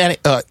never seen any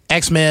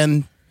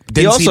X-Men?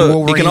 He can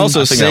also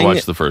I think I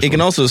watched the first He can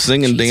one. also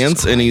sing and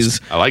dance, and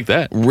he's I like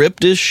that.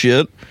 ripped as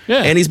shit. Yeah.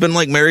 And he's been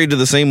like married to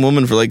the same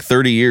woman for like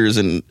 30 years,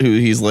 and who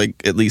he's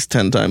like at least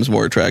 10 times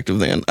more attractive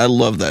than. I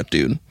love that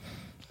dude.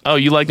 Oh,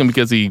 you like him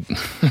because he's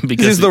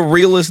the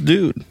realest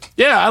dude.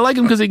 Yeah, I like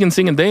him because he can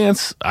sing and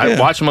dance. I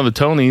watch him on the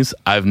Tonys.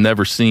 I've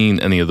never seen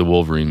any of the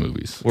Wolverine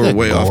movies. We're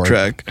way off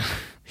track.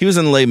 He was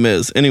in Les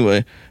Mis.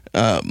 Anyway.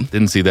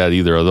 Didn't see that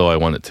either, although I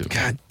wanted to.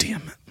 God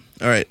damn it.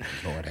 All right.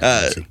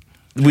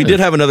 We did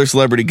have another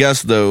celebrity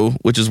guest, though,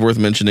 which is worth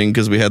mentioning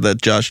because we had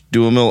that Josh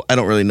Duhamel. I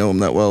don't really know him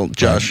that well.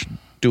 Josh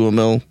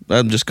Duhamel.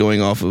 I'm just going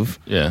off of...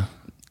 Yeah.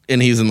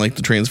 And he's in like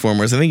the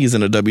Transformers. I think he's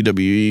in a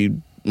WWE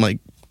like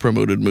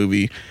promoted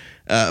movie.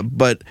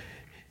 But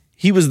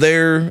he was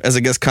there as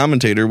a guest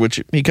commentator,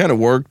 which he kind of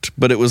worked,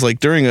 but it was like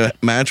during a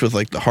match with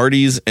like the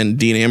Hardys and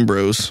Dean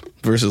Ambrose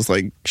versus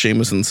like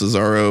Sheamus and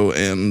Cesaro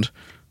and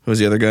who was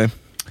the other guy?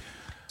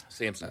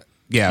 Samson.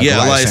 Yeah,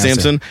 Elias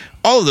Sampson.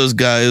 All of those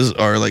guys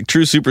are like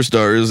true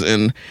superstars,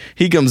 and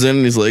he comes in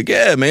and he's like,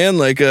 "Yeah, man,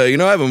 like I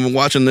haven't been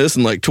watching this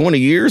in like 20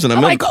 years, and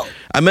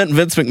I met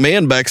Vince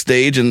McMahon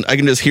backstage, and I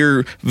can just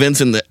hear Vince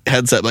in the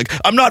headset like,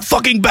 I'm not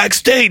fucking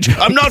backstage.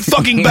 I'm not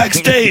fucking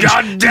backstage.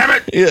 God damn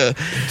it! Yeah,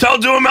 tell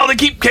Duhamel to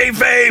keep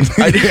kayfabe."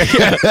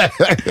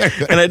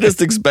 And I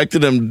just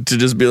expected him to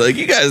just be like,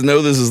 "You guys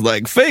know this is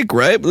like fake,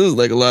 right? But this is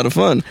like a lot of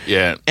fun."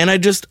 Yeah, and I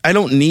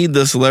don't need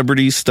the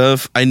celebrity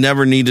stuff. I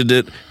never needed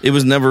it. It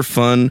was never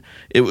fun.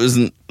 It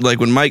wasn't like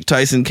when Mike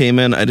Tyson came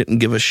in, I didn't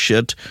give a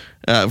shit.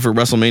 For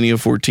WrestleMania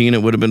 14,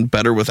 it would have been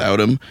better without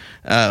him.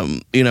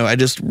 I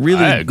just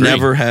really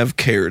never have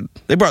cared.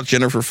 They brought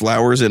Jennifer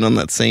Flowers in on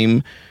that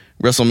same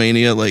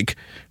WrestleMania. Like,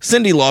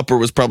 Cyndi Lauper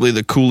was probably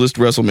the coolest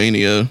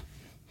WrestleMania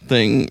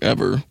thing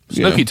ever.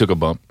 Snooki took a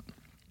bump.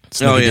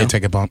 Snooki did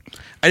take a bump.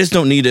 I just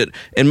don't need it.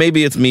 And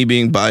maybe it's me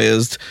being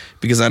biased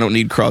because I don't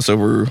need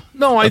crossover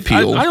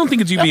appeal. I don't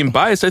think it's you being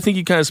biased. I think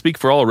you kind of speak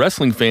for all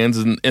wrestling fans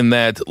in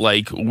that,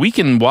 like, we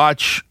can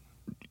watch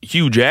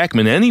Hugh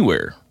Jackman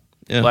anywhere.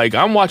 Yeah. Like,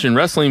 I'm watching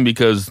wrestling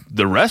because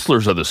the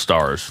wrestlers are the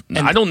stars. And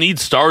I don't need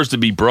stars to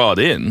be brought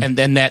in. And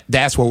then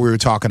that's what we were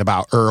talking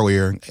about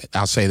earlier.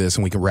 I'll say this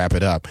and we can wrap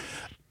it up.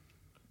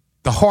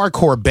 The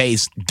hardcore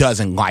base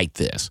doesn't like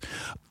this.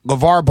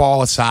 LeVar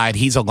Ball aside,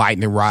 he's a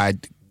lightning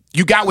rod.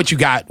 You got what you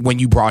got when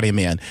you brought him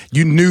in.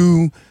 You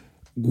knew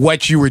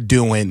what you were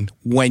doing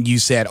when you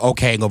said,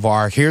 okay,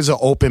 LeVar, here's an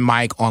open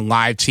mic on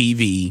live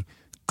TV.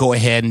 go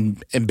ahead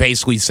and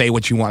basically say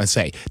what you want to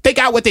say. They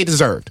got what they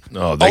deserved.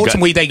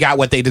 Ultimately, they got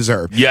what they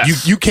deserved.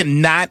 Yes. You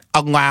cannot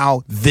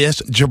allow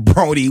this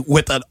jabroni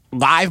with a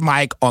live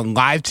mic on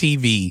live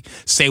TV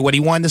say what he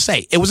wanted to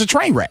say. It was a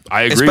train wreck.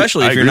 I agree.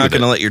 Especially if you're not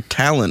going to let your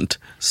talent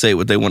say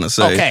what they want to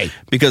say. Okay.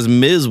 Because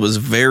Miz was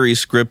very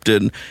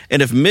scripted.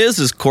 And if Miz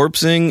is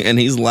corpsing and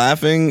he's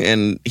laughing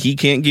and he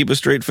can't keep a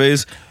straight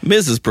face,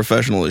 Miz is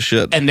professional as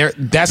shit. And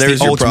that's There's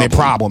the your ultimate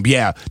problem.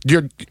 Yeah.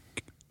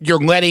 You're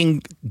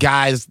letting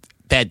guys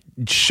that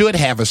should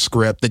have a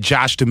script, the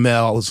Josh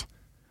Duhamels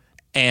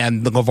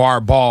and the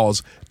LeVar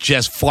Balls,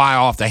 just fly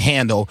off the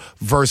handle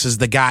versus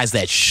the guys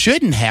that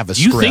shouldn't have a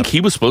script. You think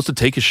he was supposed to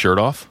take his shirt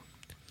off?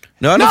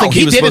 No, I don't think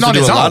he was supposed to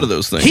do a lot of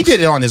those things. He did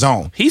it on his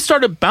own. He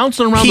started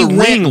bouncing around the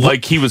ring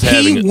like he was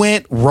having it. He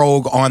went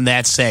rogue on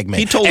that segment.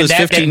 He told his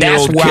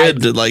 15-year-old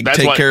kid to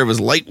take care of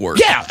his light work.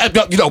 Yeah,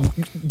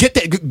 get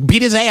that,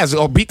 beat his ass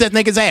or beat that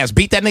nigga's ass.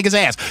 Beat that nigga's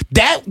ass.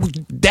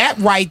 That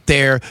right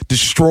there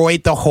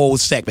destroyed the whole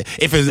segment.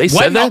 If they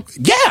said that,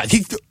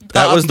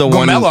 that was the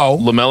one.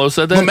 LaMelo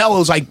said that. LaMelo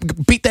was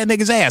like, beat that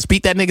nigga's ass.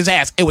 Beat that nigga's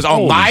ass. It was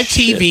on live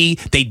TV.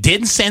 They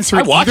didn't censor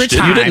it either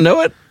time. You didn't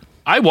know it?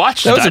 I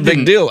watched that. That was a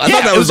big deal. I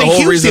thought that was the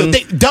whole reason.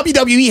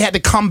 WWE had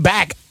to come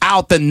back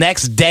out the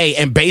next day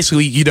and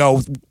basically,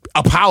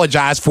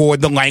 apologize for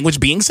the language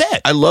being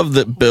said. I love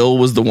that Bill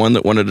was the one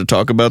that wanted to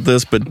talk about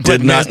this, but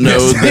did not know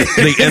that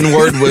the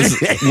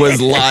N-word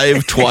was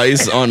live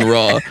twice on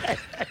Raw.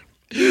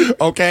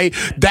 Okay,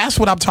 that's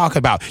what I'm talking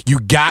about. You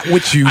got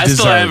what you deserved. I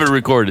still have it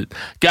recorded,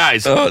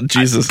 guys. Oh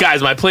Jesus,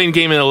 guys! My plane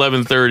came in at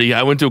 11:30.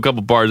 I went to a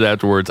couple bars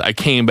afterwards. I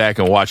came back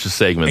and watched the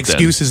segment.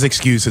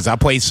 Excuses. I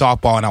played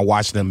softball and I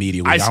watched it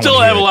immediately. I still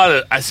have a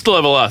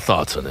lot of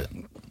thoughts on it.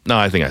 No,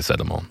 I think I said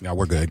them all. No,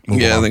 we're good.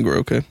 Move on. I think we're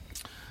okay.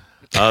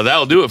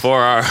 That'll do it for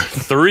our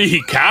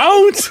 3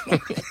 count.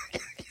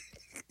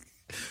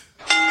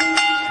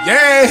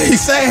 Yay,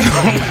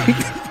 Sam!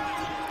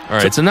 All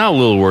right, so now a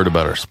little word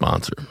about our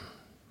sponsor.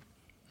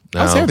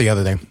 I was there the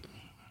other day.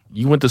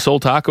 You went to Seoul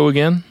Taco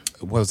again?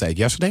 What was that,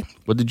 yesterday?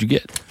 What did you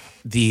get?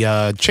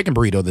 The chicken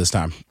burrito this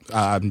time.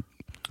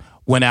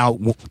 Went out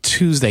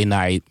Tuesday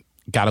night,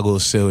 got a little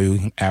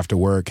silly after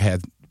work,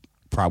 had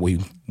probably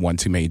one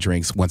too many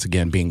drinks, once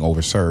again being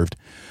overserved.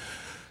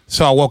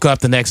 So I woke up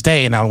the next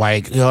day and I'm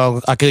like,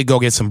 I could go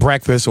get some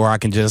breakfast or I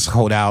can just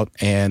hold out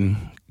and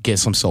get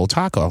some Seoul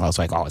Taco. I was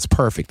like, it's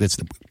perfect.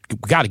 We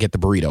got to get the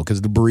burrito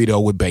because the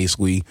burrito would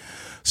basically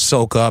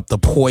soak up the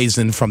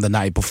poison from the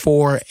night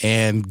before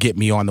and get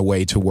me on the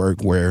way to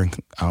work where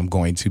I'm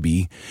going to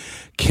be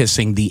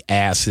kissing the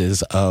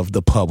asses of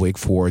the public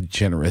for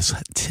generous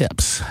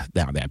tips.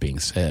 Now, that being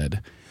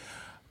said,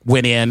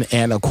 went in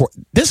and of course,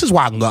 this is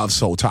why I love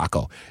Seoul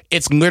Taco.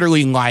 It's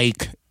literally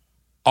like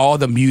all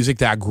the music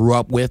that I grew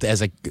up with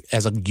as a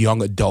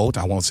young adult.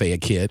 I won't say a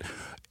kid.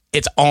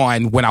 It's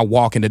on when I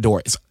walk in the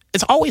door.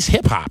 It's always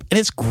hip hop and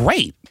it's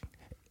great.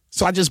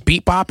 So I just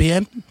beat bop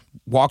in,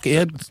 walk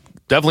in.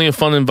 Definitely a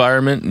fun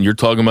environment. And you're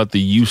talking about the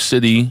U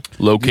City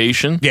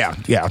location. Yeah.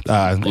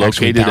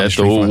 Located at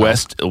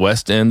the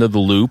west end of the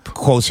Loop.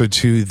 Closer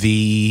to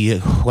the,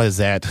 what is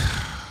that?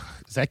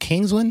 Is that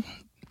Kingsland?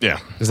 Yeah.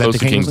 Is that close the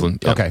to Kingsland?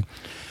 Yeah. Okay.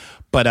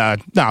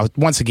 But no,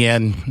 once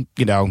again,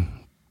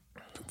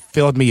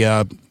 filled me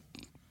up.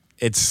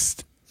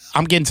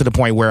 I'm getting to the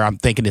point where I'm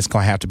thinking it's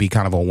going to have to be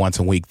kind of a once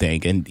a week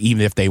thing. And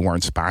even if they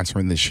weren't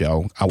sponsoring the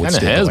show, I would still.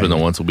 Kind of has been a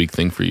once a week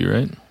thing for you,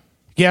 right?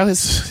 Yeah,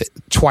 it's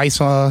twice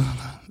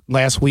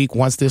last week,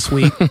 once this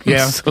week.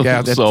 Yeah. so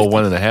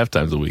 1.5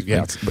 times a week.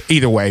 Yeah.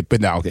 Either way, but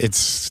no,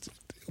 it's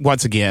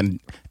once again,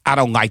 I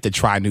don't like to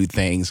try new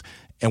things.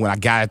 And when I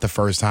got it the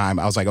first time,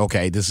 I was like,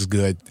 okay, this is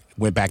good.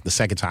 Went back the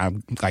second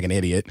time like an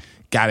idiot.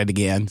 Got it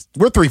again.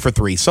 We're 3 for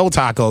 3. Seoul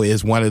Taco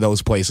is one of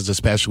those places,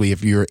 especially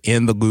if you're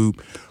in the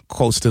Loop,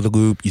 close to the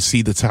Loop. You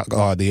see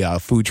the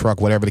food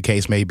truck, whatever the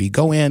case may be.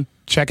 Go in,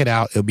 check it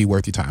out. It'll be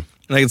worth your time.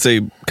 And I can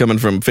say, coming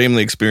from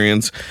family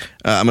experience,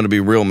 I'm going to be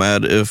real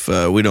mad if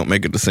we don't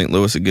make it to St.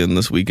 Louis again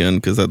this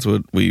weekend because that's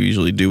what we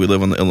usually do. We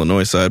live on the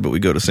Illinois side, but we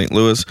go to St.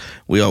 Louis.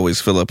 We always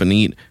fill up and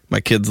eat.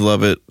 My kids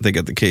love it. They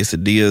got the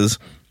quesadillas.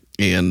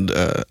 And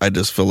I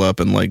just fill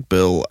up, and like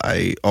Bill,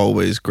 I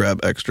always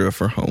grab extra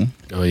for home.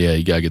 Oh, yeah,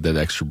 you got to get that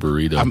extra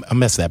burrito. I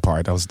missed that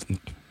part. I was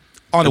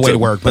on the way to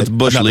work. That's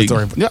Bush League.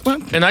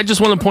 And I just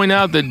want to point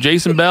out that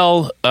Jason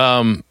Bell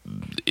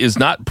is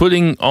not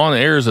putting on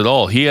airs at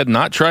all. He had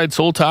not tried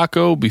Seoul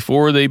Taco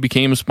before they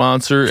became a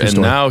sponsor, and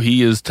now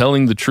he is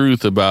telling the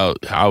truth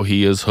about how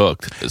he is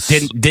hooked.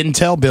 Didn't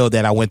tell Bill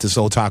that I went to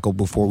Seoul Taco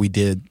before we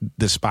did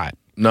this spot.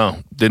 No,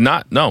 did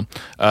not. No.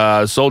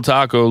 Seoul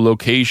Taco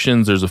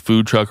locations. There's a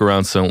food truck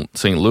around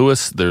St.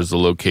 Louis. There's a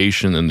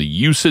location in the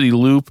U City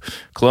Loop,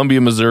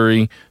 Columbia,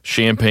 Missouri,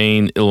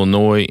 Champaign,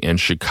 Illinois, and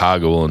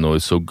Chicago, Illinois.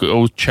 So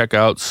go check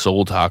out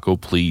Seoul Taco,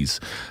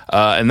 please.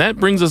 And that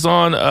brings us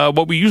on.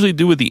 What we usually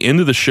do at the end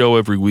of the show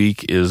every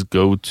week is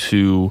go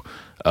to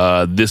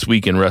This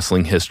Week in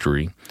Wrestling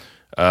History.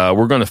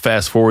 We're going to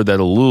fast forward that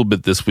a little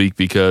bit this week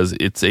because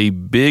it's a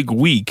big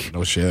week.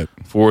 No shit.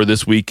 For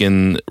This Week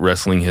in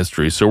Wrestling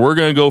History. So we're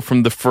going to go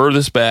from the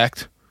furthest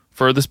back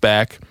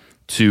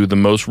to the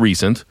most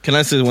recent. Can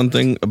I say one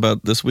thing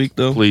about this week,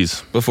 though?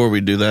 Please. Before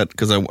we do that,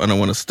 because I don't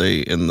want to stay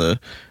in the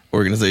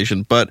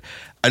organization, but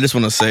I just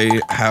want to say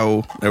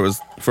how there was,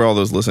 for all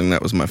those listening,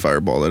 that was my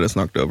fireball that I just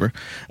knocked over.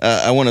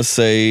 I want to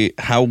say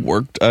how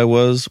worked I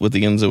was with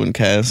the Enzo and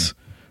Cass.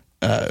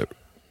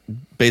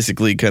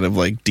 Basically kind of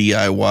like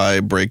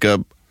DIY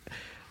breakup.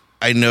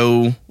 I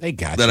know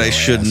that I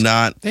should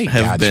not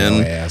have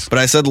been, but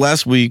I said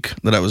last week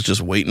that I was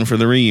just waiting for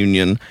the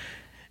reunion,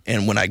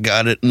 and when I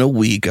got it in a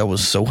week, I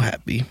was so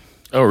happy.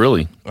 Oh,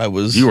 really?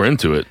 You were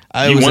into it.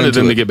 You wanted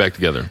them to get back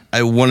together.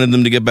 I wanted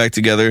them to get back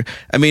together.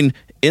 I mean,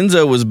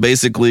 Enzo was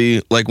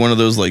basically like one of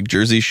those like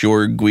Jersey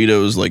Shore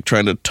Guidos, like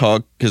trying to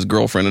talk his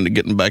girlfriend into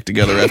getting back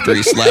together after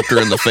he slapped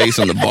her in the face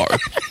in the bar.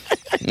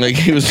 Like,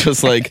 he was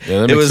just like,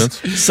 it was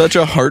such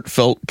a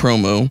heartfelt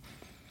promo.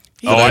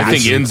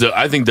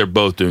 I think they're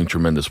both doing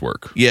tremendous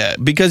work. Yeah,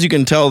 because you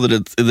can tell that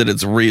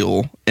it's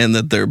real and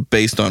that they're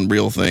based on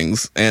real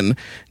things. And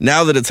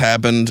now that it's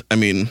happened, I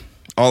mean,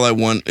 all I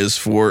want is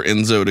for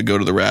Enzo to go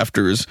to the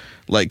rafters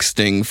like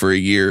Sting for a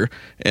year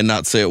and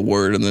not say a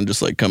word, and then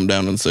just like come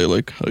down and say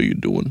like, "How you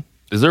doing?"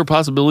 Is there a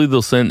possibility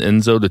they'll send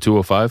Enzo to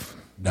 205?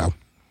 No,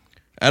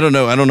 I don't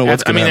know. I don't know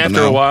what's going to happen.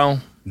 After a while,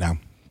 no.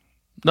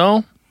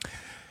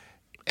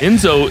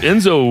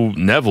 Enzo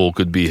Neville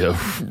could be a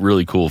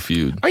really cool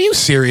feud. Are you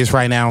serious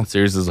right now?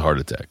 Serious as a heart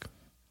attack.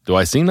 Do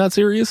I seem not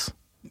serious?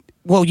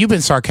 Well, you've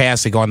been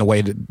sarcastic on the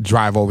way to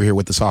drive over here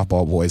with the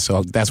softball boys,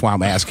 so that's why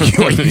I'm asking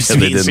you. Are you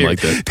they didn't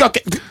like that.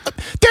 Okay.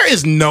 There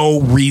is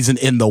no reason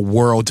in the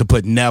world to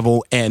put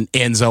Neville and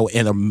Enzo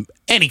in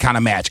any kind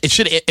of match. It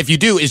should, if you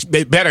do, it's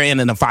better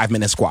end in a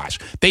 5-minute squash.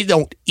 They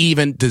don't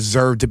even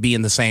deserve to be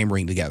in the same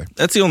ring together.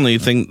 That's the only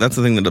thing. That's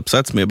the thing that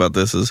upsets me about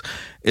this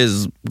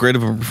is great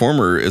of a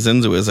performer as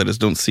Enzo is. I just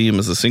don't see him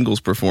as a singles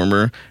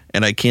performer,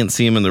 and I can't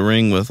see him in the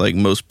ring with like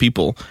most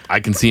people. I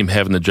can see him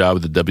having a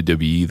job with the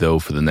WWE though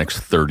for the next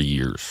 30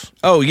 years.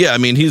 Oh yeah, I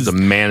mean he's the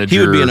manager.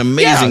 He would be an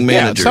amazing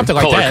manager, something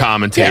like color that.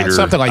 Commentator, yeah,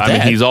 something like that. I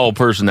mean, he's all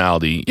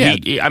personality. Yeah.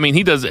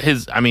 He does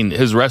his. I mean,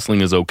 his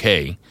wrestling is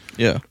okay.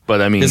 Yeah,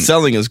 but I mean, his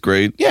selling is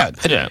great. Yeah.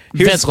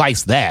 Vince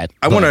likes that.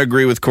 I want to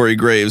agree with Corey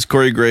Graves.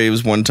 Corey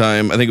Graves one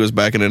time, I think it was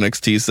back in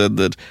NXT, said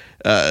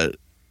that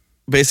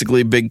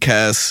basically Big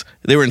Cass,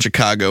 they were in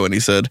Chicago, and he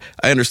said,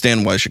 I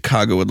understand why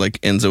Chicago would like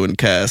Enzo and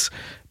Cass,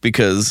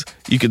 because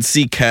you could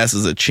see Cass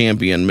as a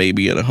champion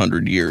maybe in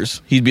 100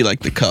 years. He'd be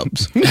like the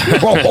Cubs.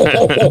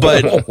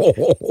 But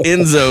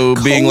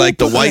Enzo being like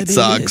the White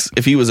Sox,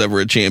 if he was ever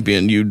a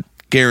champion, you'd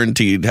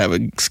guaranteed have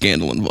a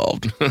scandal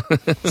involved.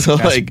 So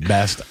that's like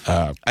best.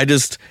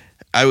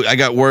 I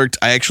got worked.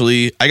 I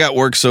got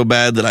worked so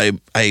bad that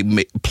I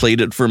played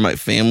it for my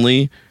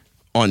family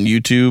on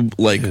YouTube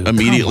like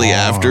immediately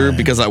after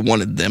because I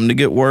wanted them to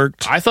get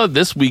worked. I thought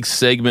this week's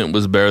segment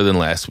was better than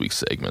last week's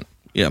segment.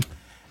 Yeah,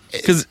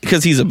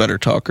 because he's a better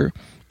talker.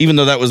 Even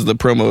though that was the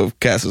promo of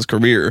Cass's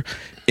career,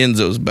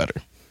 Enzo's better.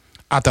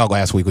 I thought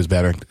last week was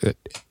better,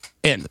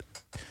 and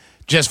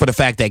just for the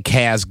fact that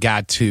Cass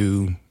got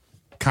to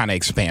kind of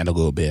expand a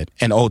little bit,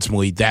 and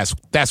ultimately that's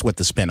what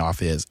the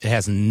spinoff is. It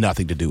has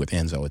nothing to do with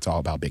Enzo. It's all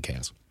about Big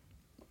Cass.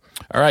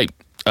 All right,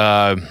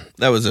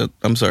 that was it.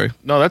 I'm sorry.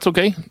 No, that's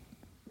okay.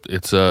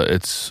 It's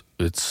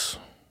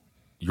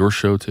your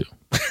show too.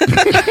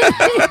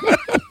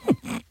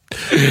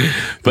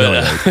 But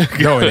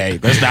no, it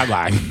ain't. Let's not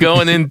lie.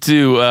 Going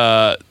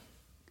into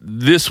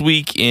this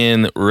week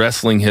in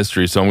wrestling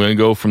history, so I'm going to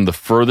go from the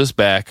furthest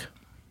back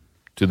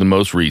to the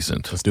most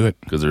recent. Let's do it.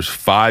 Because there's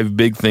 5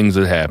 big things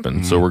that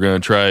happened. So we're going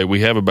to try.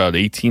 We have about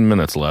 18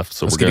 minutes left,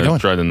 so we're going to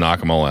try to knock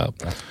them all out.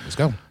 Let's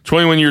go.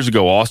 21 years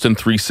ago, Austin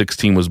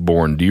 316 was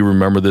born. Do you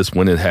remember this,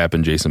 when it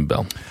happened, Jason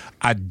Bell?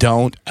 I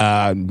don't,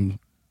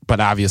 but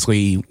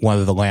obviously one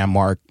of the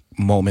landmark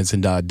moments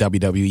in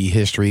WWE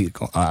history,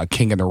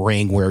 King of the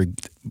Ring, where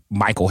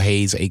Michael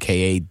Hayes,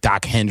 a.k.a.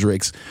 Doc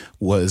Hendricks,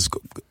 was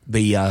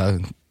the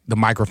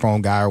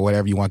microphone guy or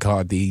whatever you want to call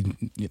it, the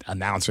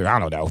announcer. I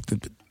don't know.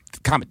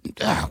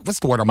 What's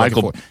the word I'm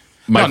looking for?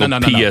 Michael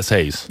P.S.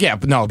 Hayes. Yeah,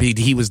 but no,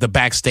 he was the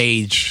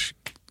backstage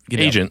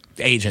agent.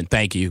 Agent,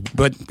 thank you.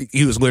 But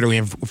he was literally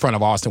in front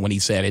of Austin when he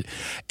said it.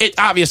 It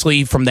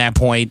obviously, from that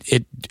point,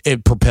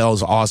 it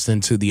propels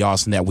Austin to the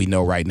Austin that we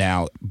know right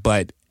now.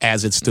 But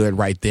as it stood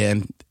right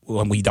then,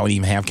 when we don't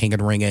even have King of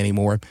the Ring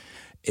anymore,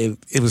 it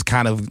was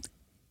kind of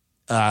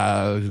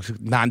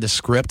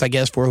nondescript, I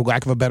guess, for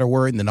lack of a better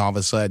word. And then all of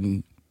a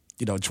sudden,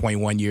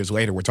 21 years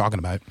later, we're talking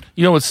about it.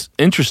 It's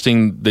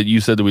interesting that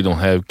you said that we don't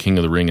have King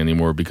of the Ring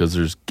anymore, because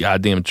there's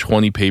goddamn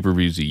 20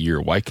 pay-per-views a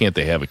year. Why can't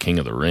they have a King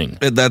of the Ring?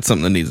 That's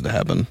something that needs to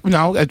happen.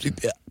 No,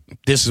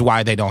 this is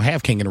why they don't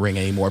have King of the Ring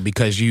anymore,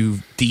 because you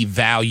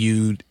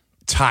devalued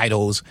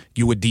titles.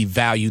 You would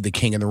devalue the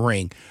King of the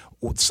Ring.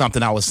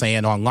 Something I was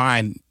saying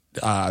online,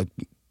 I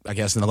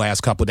guess in the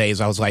last couple of days,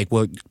 I was like,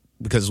 well,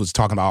 because it was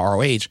talking about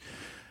ROH,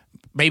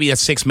 maybe a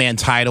 6-man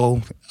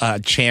title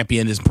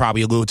champion is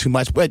probably a little too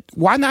much, but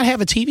why not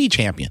have a TV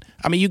champion?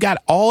 I mean, you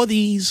got all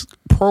these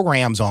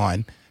programs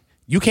on.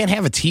 You can't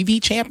have a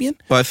TV champion?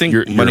 Well, I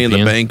think Money in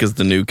the Bank is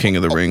the new King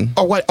of the Ring.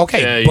 Oh, what?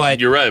 Okay, yeah, but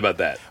you're right about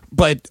that.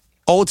 But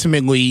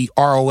ultimately,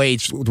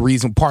 ROH,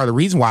 part of the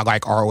reason why I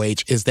like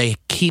ROH is they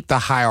keep the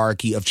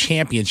hierarchy of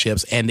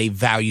championships and they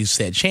value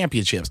said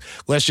championships.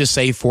 Let's just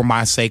say, for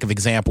my sake of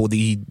example,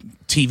 the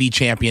TV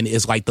champion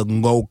is like the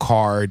low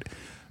card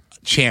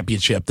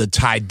championship, the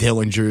Ty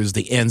Dillingers,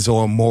 the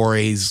Enzo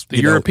Amores.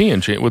 The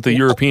European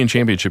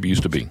Championship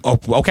used to be. Oh,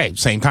 okay,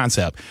 same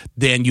concept.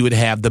 Then you would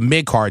have the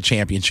mid-card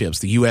championships,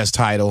 the U.S.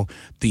 title,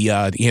 the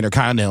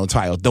Intercontinental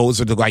title. Those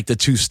are the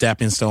two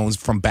stepping stones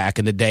from back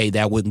in the day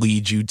that would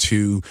lead you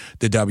to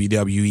the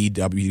WWE,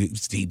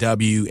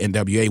 WCW,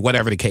 NWA,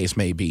 whatever the case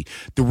may be.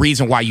 The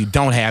reason why you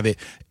don't have it,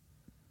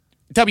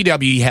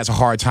 WWE has a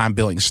hard time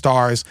building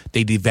stars.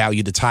 They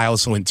devalue the title,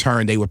 so in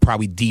turn, they would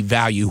probably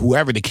devalue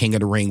whoever the king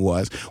of the ring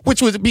was,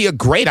 which would be a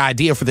great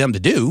idea for them to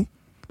do,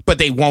 but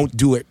they won't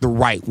do it the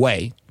right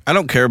way. I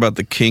don't care about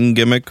the king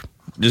gimmick.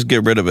 Just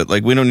get rid of it.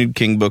 Like, we don't need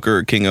King Booker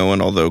or King Owen,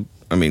 although,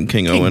 I mean,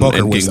 King Owen Booker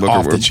and was King Booker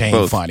off were the chain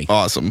both funny.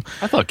 Awesome.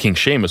 I thought King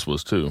Sheamus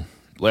was too.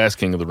 Last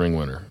King of the Ring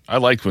winner. I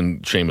liked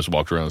when Sheamus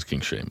walked around as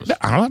King Sheamus.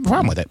 I don't have a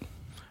problem with it.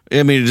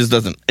 I mean, it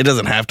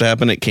doesn't have to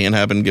happen. It can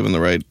happen given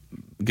the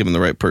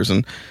right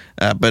person.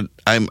 But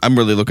I'm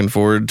really looking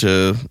forward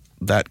to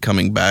that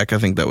coming back. I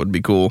think that would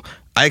be cool.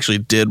 I actually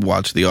did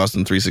watch the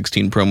Austin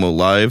 316 promo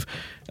live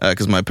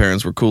because my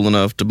parents were cool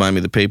enough to buy me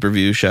the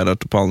pay-per-view. Shout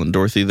out to Paul and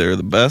Dorothy. They're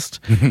the best.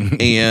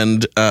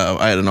 And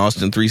I had an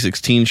Austin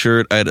 316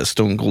 shirt. I had a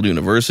Stone Cold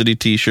University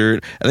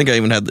t-shirt. I think I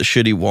even had the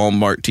shitty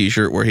Walmart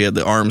t-shirt where he had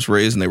the arms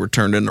raised and they were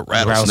turned into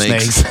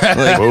rattlesnakes.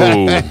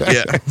 Whoa.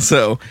 Yeah.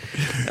 So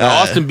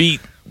Austin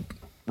beat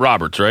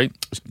Roberts, right?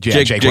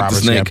 Yeah, Jake Roberts,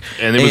 the Snake.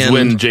 yeah. And it was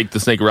when Jake the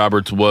Snake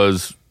Roberts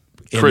was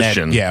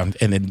Christian. And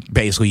then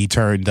basically he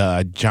turned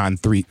John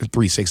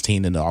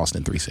 316 into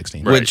Austin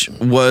 316. Right. Which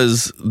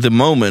was the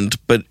moment,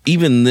 but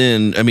even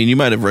then, I mean, you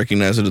might have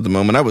recognized it at the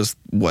moment. I was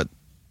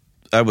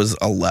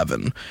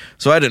 11,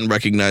 so I didn't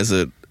recognize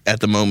it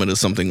at the moment as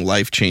something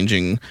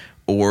life-changing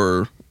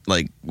or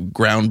like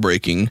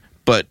groundbreaking,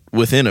 but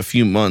within a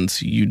few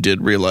months, you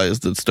did realize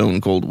that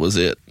Stone Cold was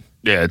it.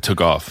 Yeah, it took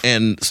off.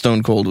 And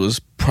Stone Cold was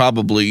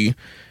probably,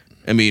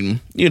 I mean,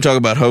 you can talk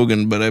about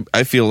Hogan, but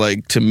I feel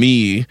like, to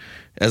me,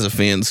 as a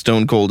fan,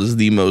 Stone Cold is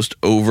the most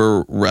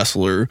over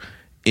wrestler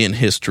in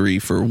history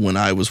for when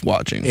I was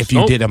watching. If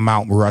you did a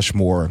Mount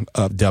Rushmore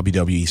of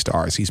WWE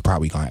stars, he's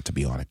probably going to have to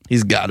be on it.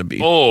 He's got to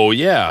be. Oh,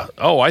 yeah.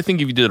 Oh, I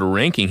think if you did a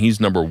ranking, he's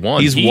number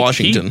one. He's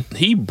Washington.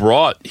 He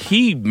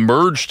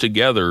merged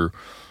together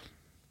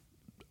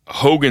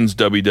Hogan's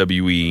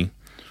WWE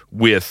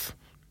with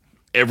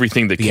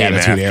everything that The came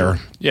Attitude after. Era.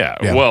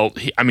 Yeah. Well,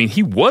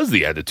 he was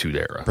the Attitude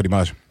Era. Pretty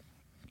much.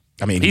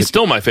 I mean, He's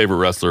still my favorite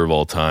wrestler of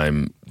all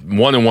time.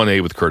 1 and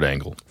 1A with Kurt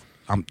Angle.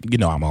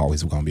 I'm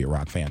always going to be a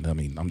Rock fan. I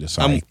mean, I'm just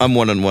sorry. I'm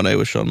 1 and 1A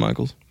with Shawn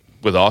Michaels.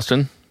 With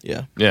Austin?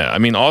 Yeah. Yeah. I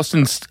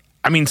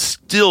mean,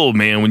 still,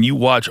 man, when you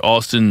watch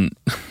Austin,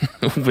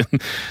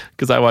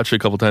 because I watch it a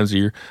couple times a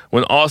year,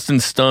 when Austin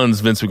stuns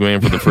Vince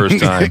McMahon for the first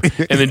time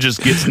and then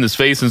just gets in his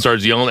face and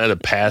starts yelling at a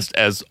past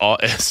as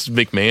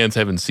McMahon's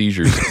having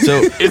seizures.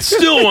 So it's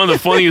still one of the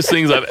funniest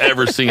things I've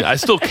ever seen. I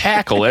still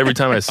cackle every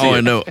time I see it. Oh,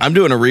 I know. I'm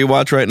doing a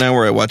rewatch right now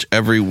where I watch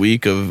every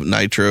week of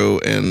Nitro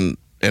and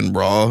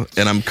Raw,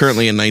 and I'm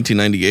currently in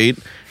 1998,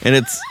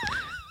 and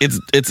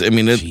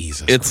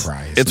Jesus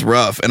Christ. It's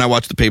rough, and I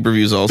watch the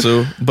pay-per-views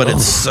also, but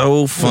it's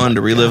so fun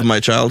to relive my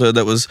childhood.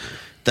 That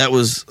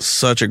was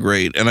such a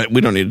great, and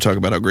we don't need to talk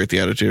about how great the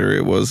Attitude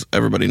Era was.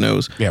 Everybody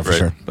knows. Yeah, for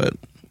sure. But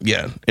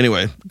yeah,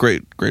 anyway,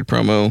 great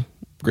promo,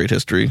 great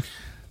history.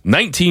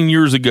 19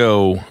 years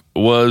ago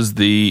was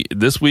the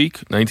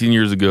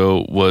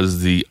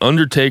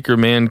Undertaker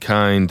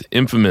Mankind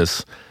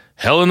infamous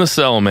Hell in a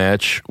Cell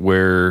match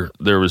where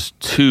there was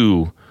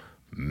 2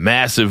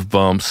 massive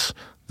bumps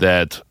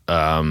that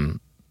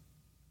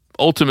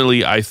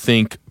ultimately I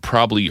think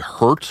probably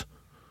hurt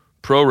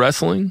pro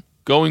wrestling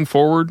going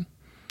forward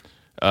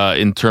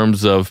in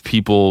terms of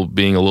people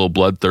being a little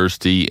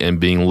bloodthirsty and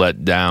being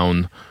let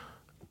down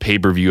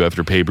pay-per-view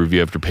after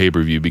pay-per-view after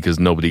pay-per-view because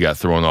nobody got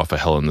thrown off a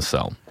Hell in the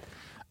Cell.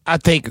 I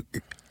think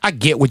I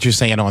get what you're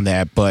saying on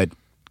that, but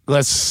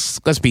let's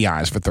be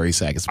honest for 30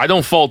 seconds. I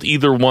don't fault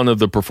either one of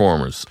the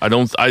performers.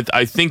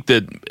 I think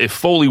that if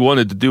Foley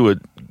wanted to do it,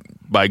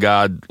 by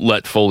God,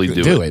 let Foley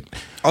do it.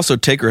 Also,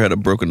 Taker had a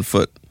broken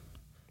foot.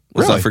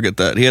 Let's Really? not forget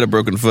that. He had a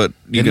broken foot.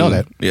 Didn't know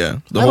that. Yeah,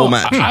 the whole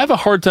match. I have a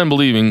hard time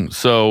believing.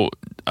 So,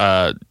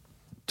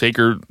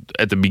 Taker,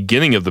 at the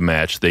beginning of the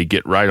match, they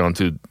get right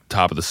onto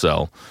top of the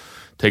cell.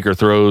 Taker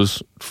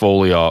throws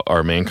Foley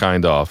or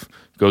Mankind off,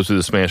 goes to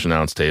the smash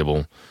announce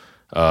table,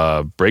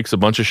 breaks a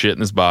bunch of shit in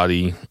his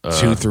body.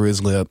 2 through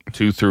his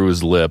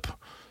lip.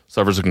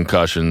 Suffers a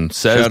concussion.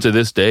 Says to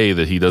this day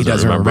that he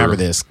doesn't remember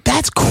this.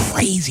 That's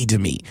crazy to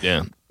me.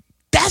 Yeah.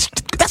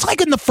 That's like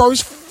in the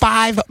first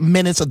 5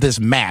 minutes of this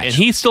match. And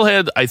he still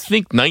had, I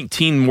think,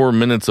 19 more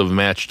minutes of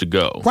match to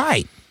go.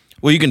 Right.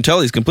 Well, you can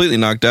tell he's completely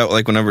knocked out.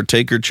 Like whenever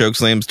Taker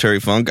chokeslams Terry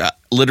Funk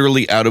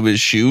literally out of his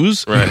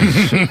shoes. Right.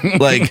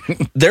 Like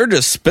they're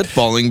just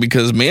spitballing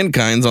because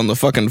Mankind's on the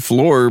fucking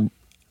floor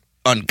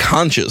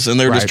unconscious, and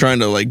they're just trying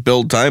to like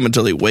build time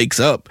until he wakes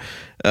up.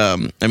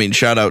 I mean,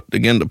 shout out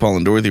again to Paul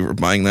and Dorothy for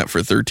buying that for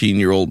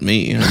 13-year-old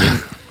me. I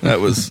mean, that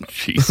was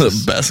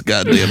the best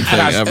goddamn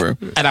thing ever.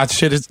 And I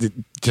should have,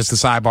 just a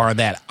sidebar on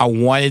that, I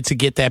wanted to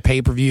get that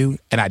pay-per-view,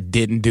 and I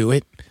didn't do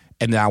it.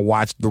 And then I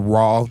watched the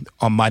Raw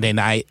on Monday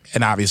night,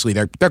 and obviously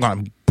they're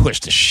going to push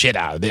the shit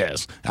out of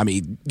this. I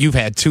mean, you've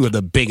had two of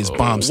the biggest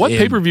bumps. What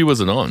pay-per-view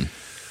was it on?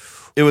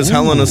 It was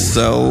Hell in a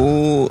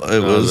Cell.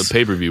 It was the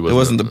pay-per-view. It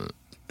wasn't the.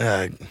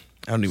 I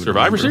don't even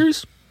Survivor remember.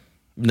 Series?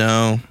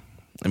 No.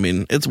 I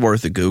mean, it's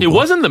worth a Google. It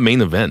wasn't the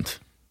main event.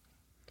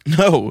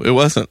 No, it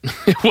wasn't.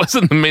 It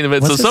wasn't the main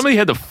event. So somebody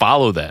had to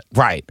follow that.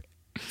 Right.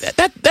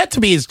 That to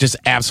me is just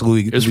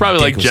absolutely. It was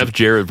probably like Jeff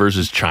Jarrett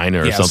versus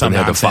China or something.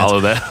 Had to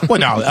follow that. Well,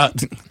 no.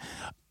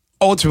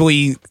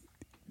 Ultimately,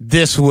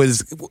 this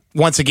was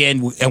once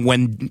again, and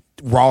when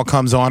Raw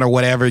comes on or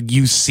whatever,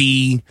 you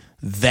see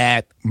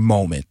that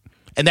moment,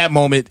 and that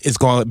moment is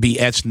going to be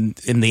etched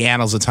in the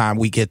annals of time.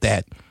 We get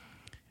that.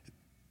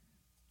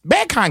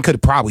 Mankind could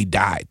have probably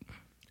died.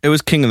 It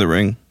was King of the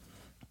Ring.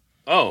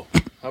 Oh,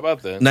 how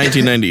about that?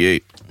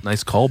 1998.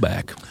 Nice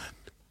callback.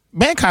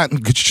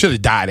 Mankind should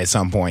have died at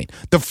some point.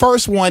 The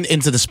first one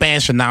into the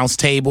Spanish announce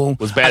table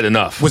was bad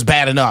enough.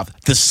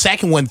 The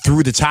second one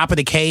through the top of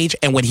the cage,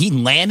 and when he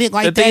landed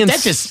like that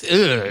just...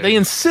 They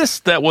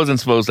insist that wasn't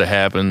supposed to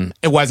happen.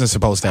 It wasn't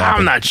supposed to happen.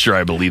 I'm not sure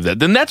I believe that.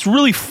 Then that's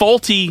really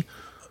faulty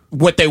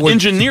what they were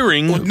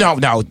engineering. No.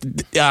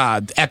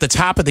 At the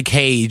top of the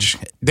cage,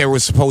 there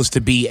was supposed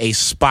to be a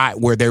spot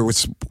where they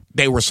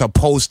were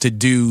supposed to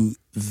do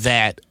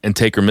that. And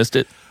Taker missed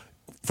it?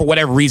 For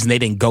whatever reason, they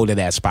didn't go to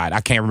that spot. I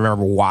can't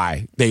remember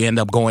why. They end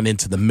up going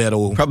into the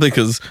middle. Probably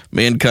because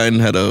Mankind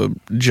had a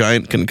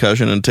giant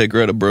concussion and Taker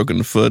had a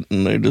broken foot,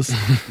 and they just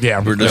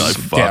were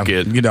just like, fuck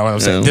it. You know what I'm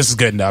saying? This is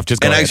good enough.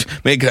 Just go ahead. Actually,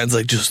 Mankind's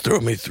like, just throw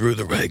me through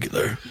the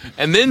regular.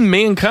 And then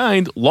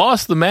Mankind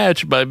lost the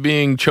match by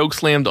being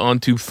chokeslammed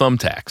onto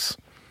thumbtacks.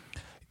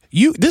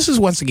 This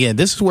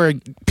is where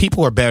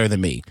people are better than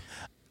me.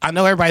 I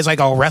know everybody's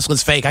like, oh,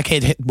 wrestling's fake. I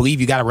can't believe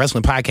you got a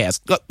wrestling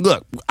podcast.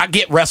 Look, I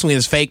get wrestling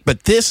is fake,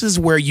 but this is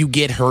where you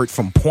get hurt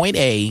from point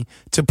A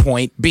to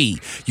point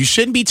B. You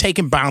shouldn't be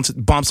taking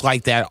bumps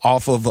like that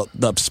off of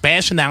the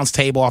Spanish announce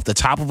table, off the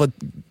top of a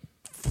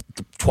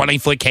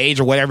 20-foot cage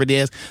or whatever it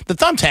is. The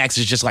thumbtacks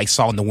is just like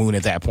salt in the wound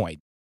at that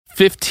point.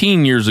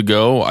 15 years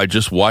ago, I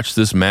just watched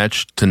this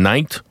match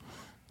tonight,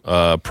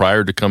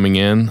 prior to coming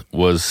in,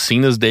 was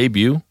Cena's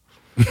debut.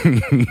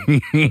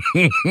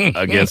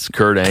 Against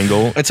Kurt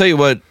Angle. I tell you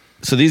what,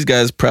 so these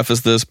guys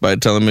prefaced this by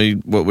telling me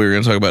what we were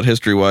going to talk about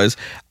history-wise.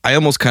 I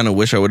almost kind of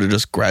wish I would have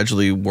just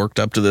gradually worked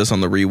up to this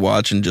on the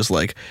rewatch and just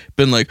like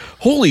been like,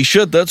 holy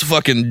shit, that's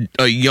fucking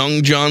a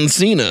young John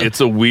Cena. It's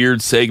a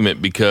weird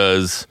segment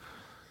because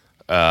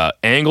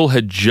Angle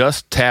had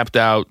just tapped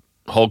out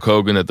Hulk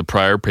Hogan at the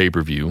prior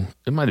pay-per-view.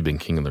 It might have been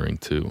King of the Ring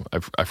too.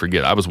 I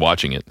forget. I was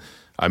watching it.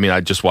 I mean,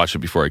 I just watched it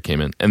before I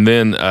came in. And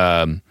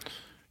then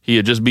he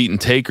had just beaten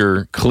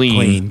Taker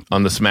clean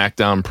on the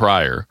SmackDown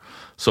prior.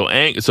 So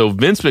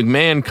Vince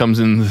McMahon comes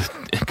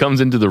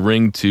into the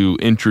ring to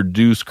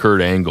introduce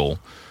Kurt Angle.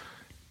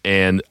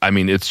 And, I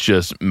mean, it's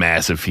just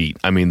massive heat.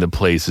 I mean, the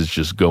place is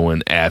just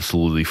going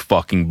absolutely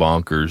fucking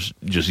bonkers,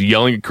 just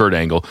yelling at Kurt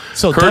Angle.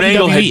 So Kurt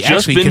Angle had WWE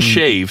just been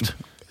shaved.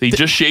 He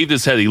just shaved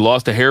his head. He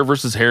lost a hair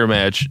versus hair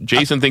match.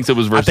 Jason thinks it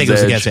was versus Edge. I think it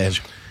was against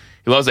Edge.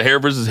 He lost a hair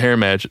versus hair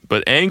match,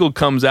 but Angle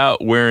comes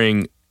out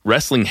wearing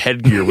wrestling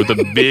headgear with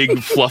a big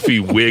fluffy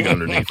wig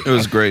underneath. It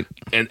was great.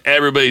 And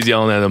everybody's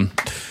yelling at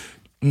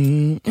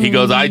him. He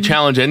goes, I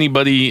challenge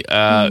anybody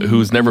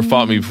who's never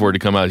fought me before to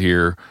come out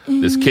here.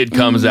 This kid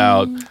comes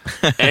out.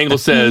 Angle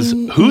says,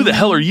 who the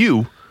hell are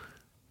you?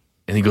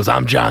 And he goes,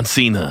 I'm John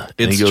Cena.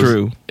 It's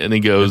true. And he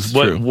goes,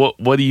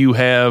 what do you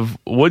have?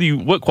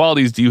 What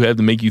qualities do you have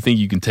to make you think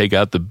you can take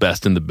out the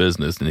best in the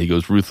business? And he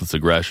goes, ruthless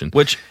aggression.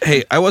 Which,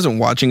 hey, I wasn't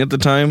watching at the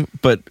time,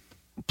 but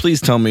please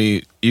tell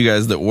me, you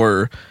guys that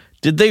were,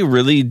 did they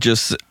really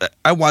just...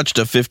 I watched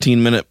a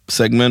 15-minute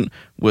segment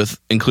with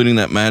including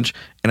that match,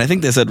 and I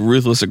think they said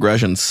ruthless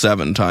aggression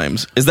 7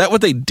 times. Is that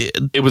what they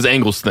did? It was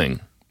Angle's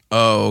thing.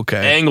 Oh,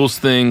 okay. Angle's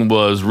thing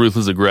was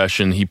ruthless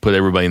aggression. He put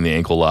everybody in the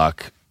ankle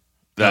lock.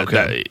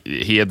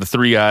 He had the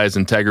 3 I's: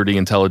 integrity,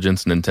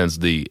 intelligence, and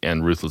intensity,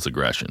 and ruthless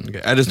aggression.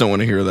 Okay, I just don't want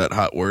to hear that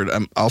hot word.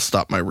 I'll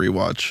stop my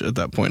rewatch at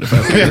that point if I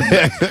have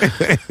to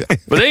hear it.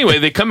 But anyway,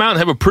 they come out and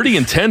have a pretty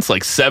intense,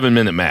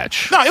 7-minute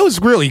match. No, it was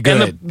really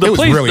good. And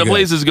the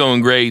place is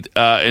going great,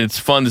 and it's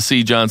fun to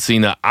see John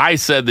Cena. I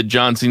said that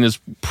John Cena's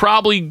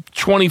probably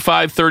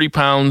 25, 30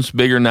 pounds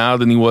bigger now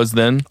than he was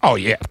then. Oh,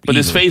 yeah. But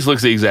his face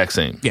looks the exact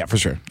same. Yeah, for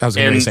sure. I was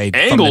going to say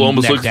Angle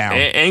almost looks down.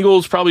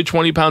 Angle's probably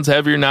 20 pounds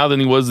heavier now than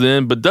he was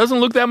then, but doesn't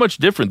look that much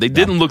different. They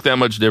didn't look that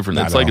much different.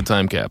 It's like a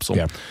time capsule.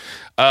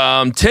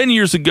 Yeah. 10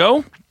 years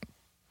ago,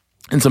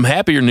 in some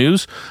happier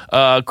news,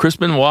 Chris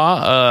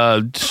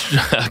Benoit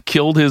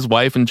killed his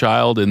wife and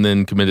child and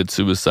then committed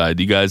suicide.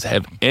 Do you guys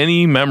have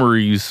any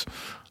memories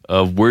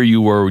of where you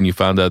were when you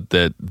found out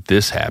that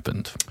this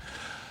happened?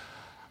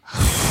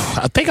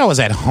 I think I was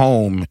at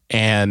home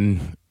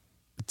and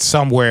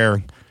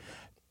somewhere...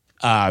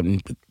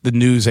 the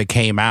news that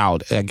came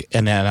out,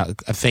 and then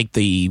I think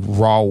the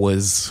Raw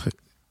was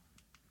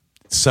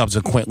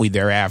subsequently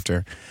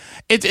thereafter.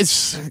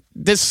 It's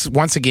this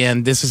once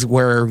again. This is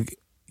where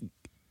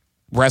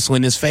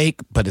wrestling is fake,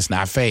 but it's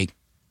not fake.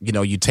 You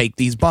know, you take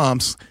these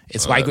bumps.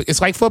 It's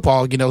like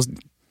football. You know,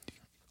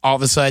 all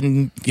of a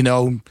sudden, you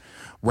know,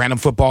 random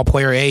football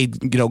player A,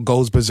 you know,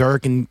 goes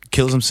berserk and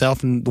kills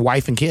himself and the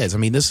wife and kids. I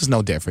mean, this is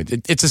no different.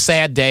 It's a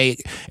sad day.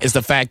 It's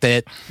the fact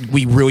that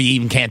we really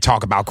even can't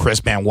talk about Chris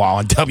Benoit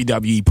on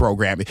WWE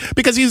programming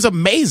because he's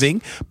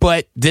amazing,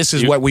 but this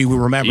is what we will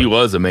remember. He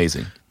was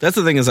amazing. That's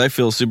the thing is I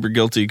feel super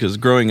guilty because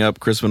growing up,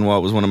 Chris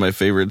Benoit was one of my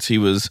favorites. He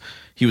was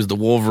the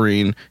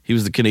Wolverine. He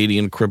was the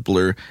Canadian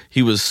Crippler.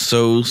 He was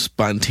so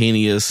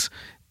spontaneous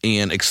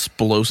and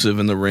explosive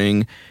in the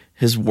ring.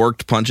 His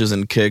worked punches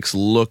and kicks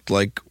looked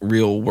like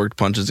real worked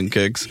punches and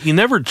kicks. He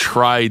never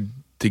tried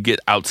to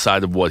get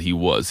outside of what he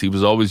was. He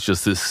was always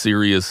just this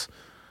serious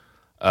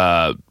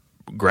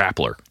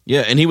grappler.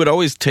 Yeah, and he would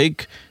always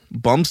take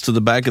bumps to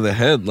the back of the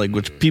head, like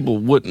which people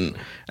wouldn't.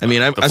 I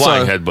mean, I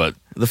flying saw headbutt.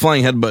 The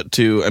flying headbutt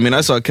too. I mean,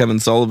 I saw Kevin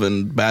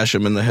Sullivan bash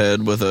him in the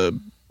head with a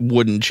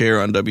wooden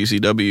chair on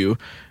WCW,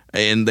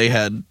 and they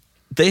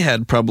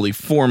had probably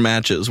 4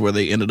 matches where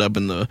they ended up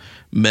in the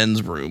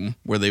men's room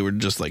where they were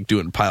just like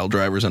doing pile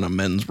drivers in a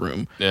men's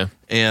room. Yeah.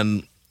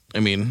 And I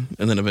mean,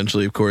 and then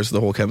eventually, of course, the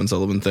whole Kevin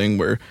Sullivan thing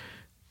where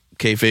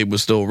kayfabe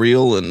was still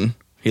real and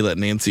he let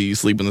Nancy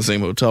sleep in the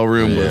same hotel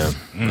room with,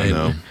 you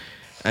know,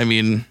 I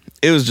mean,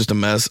 it was just a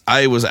mess.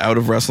 I was out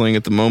of wrestling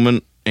at the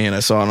moment and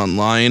I saw it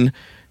online.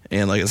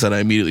 And like I said, I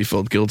immediately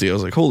felt guilty. I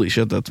was like, holy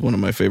shit, that's one of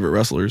my favorite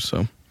wrestlers.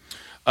 So.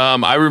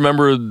 I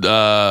remember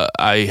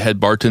I had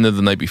bartended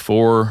the night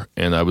before,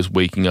 and I was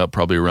waking up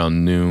probably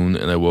around noon,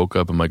 and I woke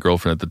up, and my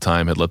girlfriend at the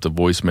time had left a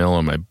voicemail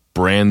on my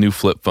brand new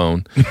flip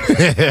phone.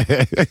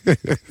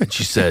 And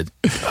she said,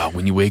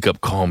 when you wake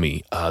up, call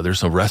me.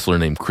 There's a wrestler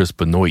named Chris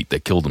Benoit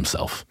that killed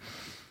himself.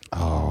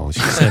 Oh, she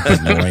said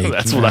Benoit.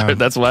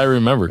 That's what I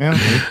remember. Yeah.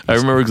 I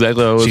remember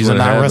exactly what it was. She's a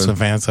non-wrestling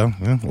fan, so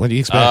what do you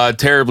expect?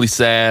 Terribly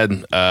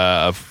sad.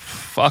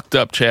 Fucked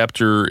up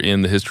chapter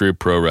in the history of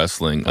pro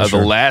wrestling. Sure.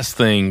 The last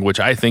thing, which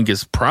I think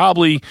is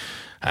probably,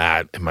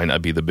 it might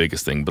not be the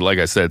biggest thing, but like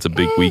I said, it's a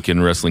big week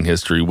in wrestling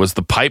history, was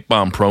the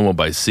Pipebomb promo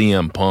by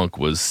CM Punk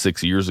was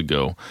 6 years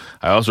ago.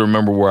 I also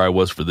remember where I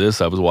was for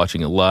this. I was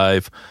watching it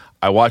live.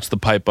 I watched the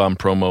Pipebomb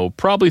promo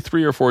probably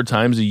 3 or 4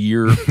 times a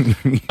year.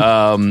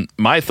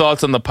 My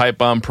thoughts on the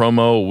Pipebomb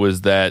promo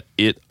was that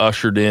it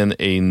ushered in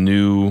a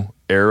new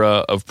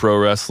era of pro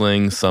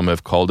wrestling. Some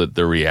have called it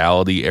the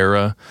reality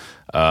era.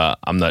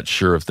 I'm not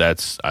sure if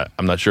that's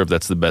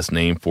the best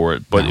name for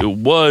it, but It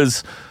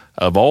was,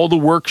 of all the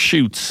work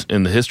shoots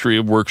in the history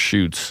of work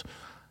shoots,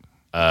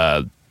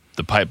 the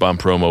Pipebomb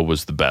promo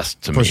was the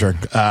best to me. For sure.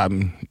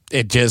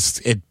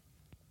 It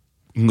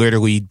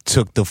literally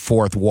took the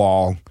fourth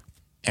wall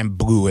and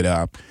blew it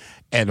up.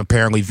 And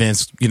apparently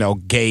Vince,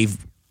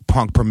 gave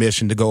Punk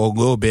permission to go a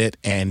little bit,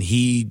 and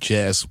he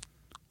just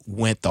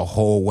went the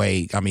whole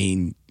way. I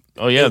mean,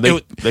 oh yeah,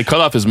 they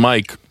cut off his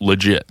mic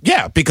legit.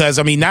 Yeah, because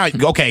now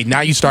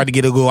you start to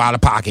get a little out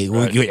of pocket.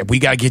 Right. We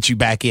got to get you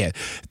back in,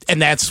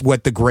 and that's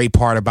what the great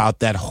part about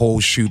that whole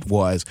shoot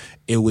was.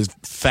 It was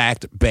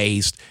fact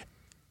based.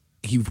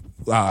 He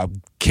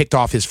kicked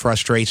off his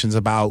frustrations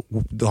about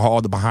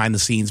all the behind the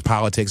scenes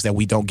politics that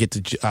we don't get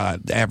to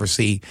ever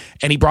see,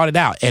 and he brought it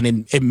out, and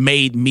it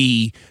made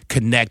me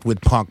connect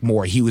with Punk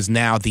more. He was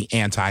now the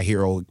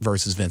anti-hero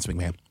versus Vince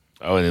McMahon.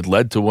 Oh, and it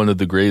led to one of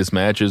the greatest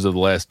matches of the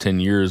last 10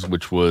 years,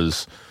 which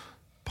was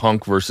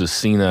Punk versus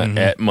Cena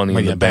at Money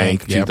in the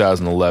Bank,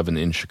 2011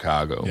 in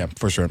Chicago. Yeah,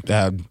 for sure.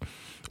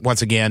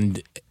 Once again,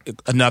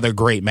 another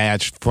great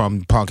match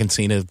from Punk and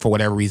Cena. For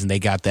whatever reason, they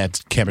got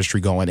that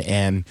chemistry going,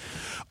 and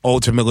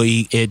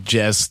ultimately,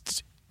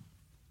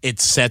 it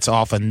sets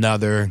off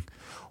another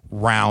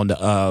round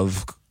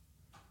of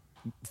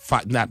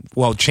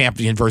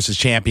champion versus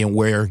champion,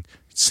 where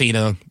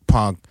Cena,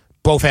 Punk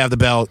both have the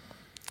belt,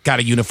 got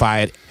to unify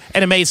it,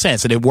 and it made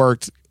sense, and it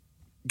worked.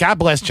 God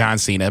bless John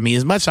Cena. I mean,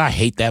 as much as I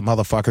hate that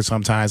motherfucker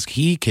sometimes,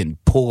 he can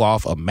pull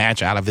off a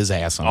match out of his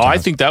ass sometimes. Oh, I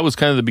think that was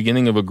kind of the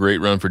beginning of a great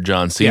run for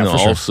John Cena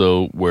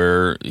also,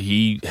 where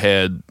he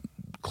had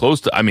close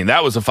to, I mean,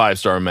 that was a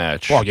 5-star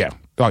match. Oh, yeah.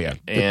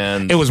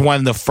 And it was one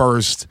of the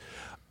first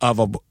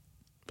of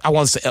I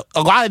want to say,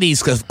 a lot of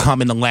these have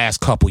come in the last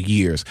couple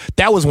years.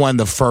 That was one of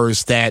the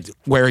first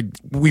where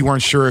we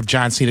weren't sure if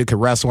John Cena could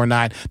wrestle or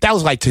not. That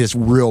was like his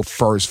real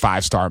first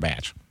 5-star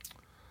match.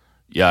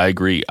 Yeah, I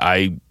agree.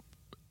 I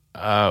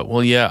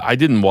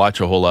didn't watch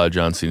a whole lot of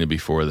John Cena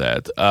before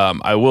that.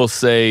 I will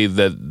say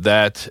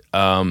that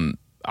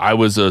I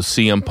was a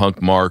CM Punk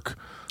mark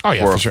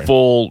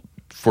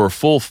for a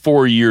full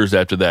 4 years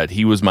after that.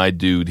 He was my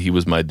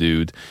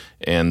dude.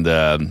 And,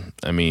 I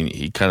mean,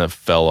 he kind of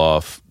fell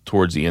off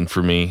towards the end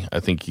for me. I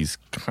think he's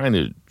kind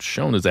of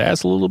shown his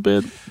ass a little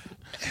bit.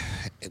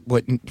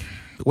 When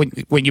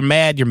you're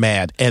mad, you're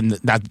mad. And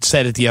I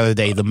said it the other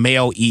day, the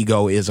male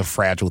ego is a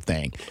fragile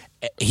thing.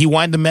 he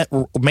won the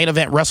main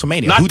event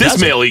WrestleMania. Not this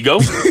male ego.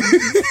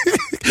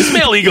 This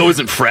male ego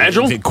isn't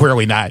fragile.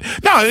 Clearly not.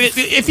 No,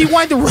 if he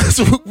won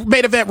the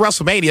main event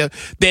WrestleMania,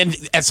 then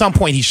at some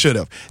point he should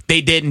have.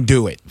 They didn't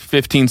do it.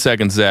 15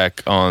 seconds,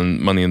 Zach,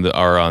 on on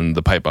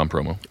the Pipebomb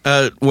promo.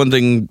 One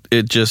thing,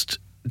 it just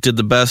did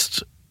the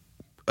best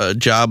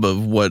job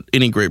of what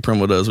any great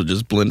promo does, which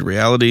is blend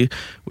reality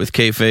with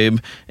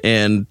kayfabe.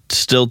 And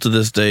still to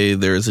this day,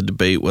 there is a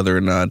debate whether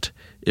or not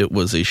it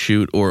was a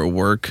shoot or a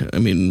work. I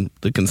mean,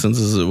 the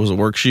consensus is it was a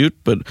work shoot,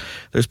 but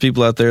there's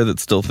people out there that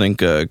still think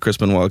Chris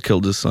Benoit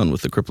killed his son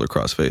with the crippler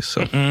crossface.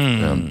 So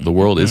the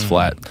world is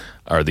flat,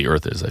 or the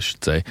earth is, I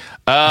should say.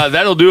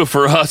 That'll do it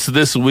for us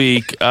this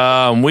week.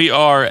 We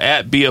are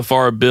at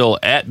BFR Bill,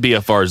 at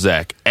BFR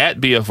Zach, at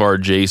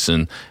BFR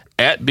Jason,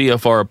 at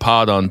BFR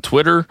Pod on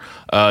Twitter.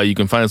 You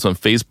can find us on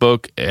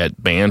Facebook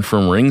at Banned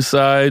from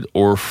Ringside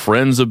or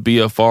Friends of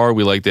BFR.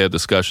 We like to have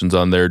discussions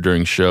on there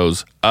during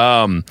shows.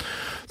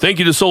 Thank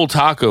you to Seoul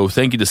Taco.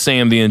 Thank you to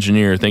Sam the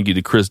Engineer. Thank you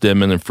to Chris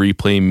Denman and Free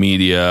Play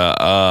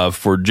Media.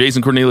 For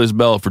Jason Cornelius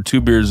Bell, for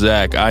Two Beers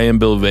Zach, I am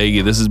Bill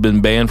Vega. This has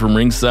been Banned from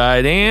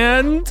Ringside,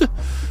 and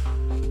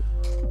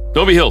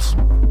don't be Hills.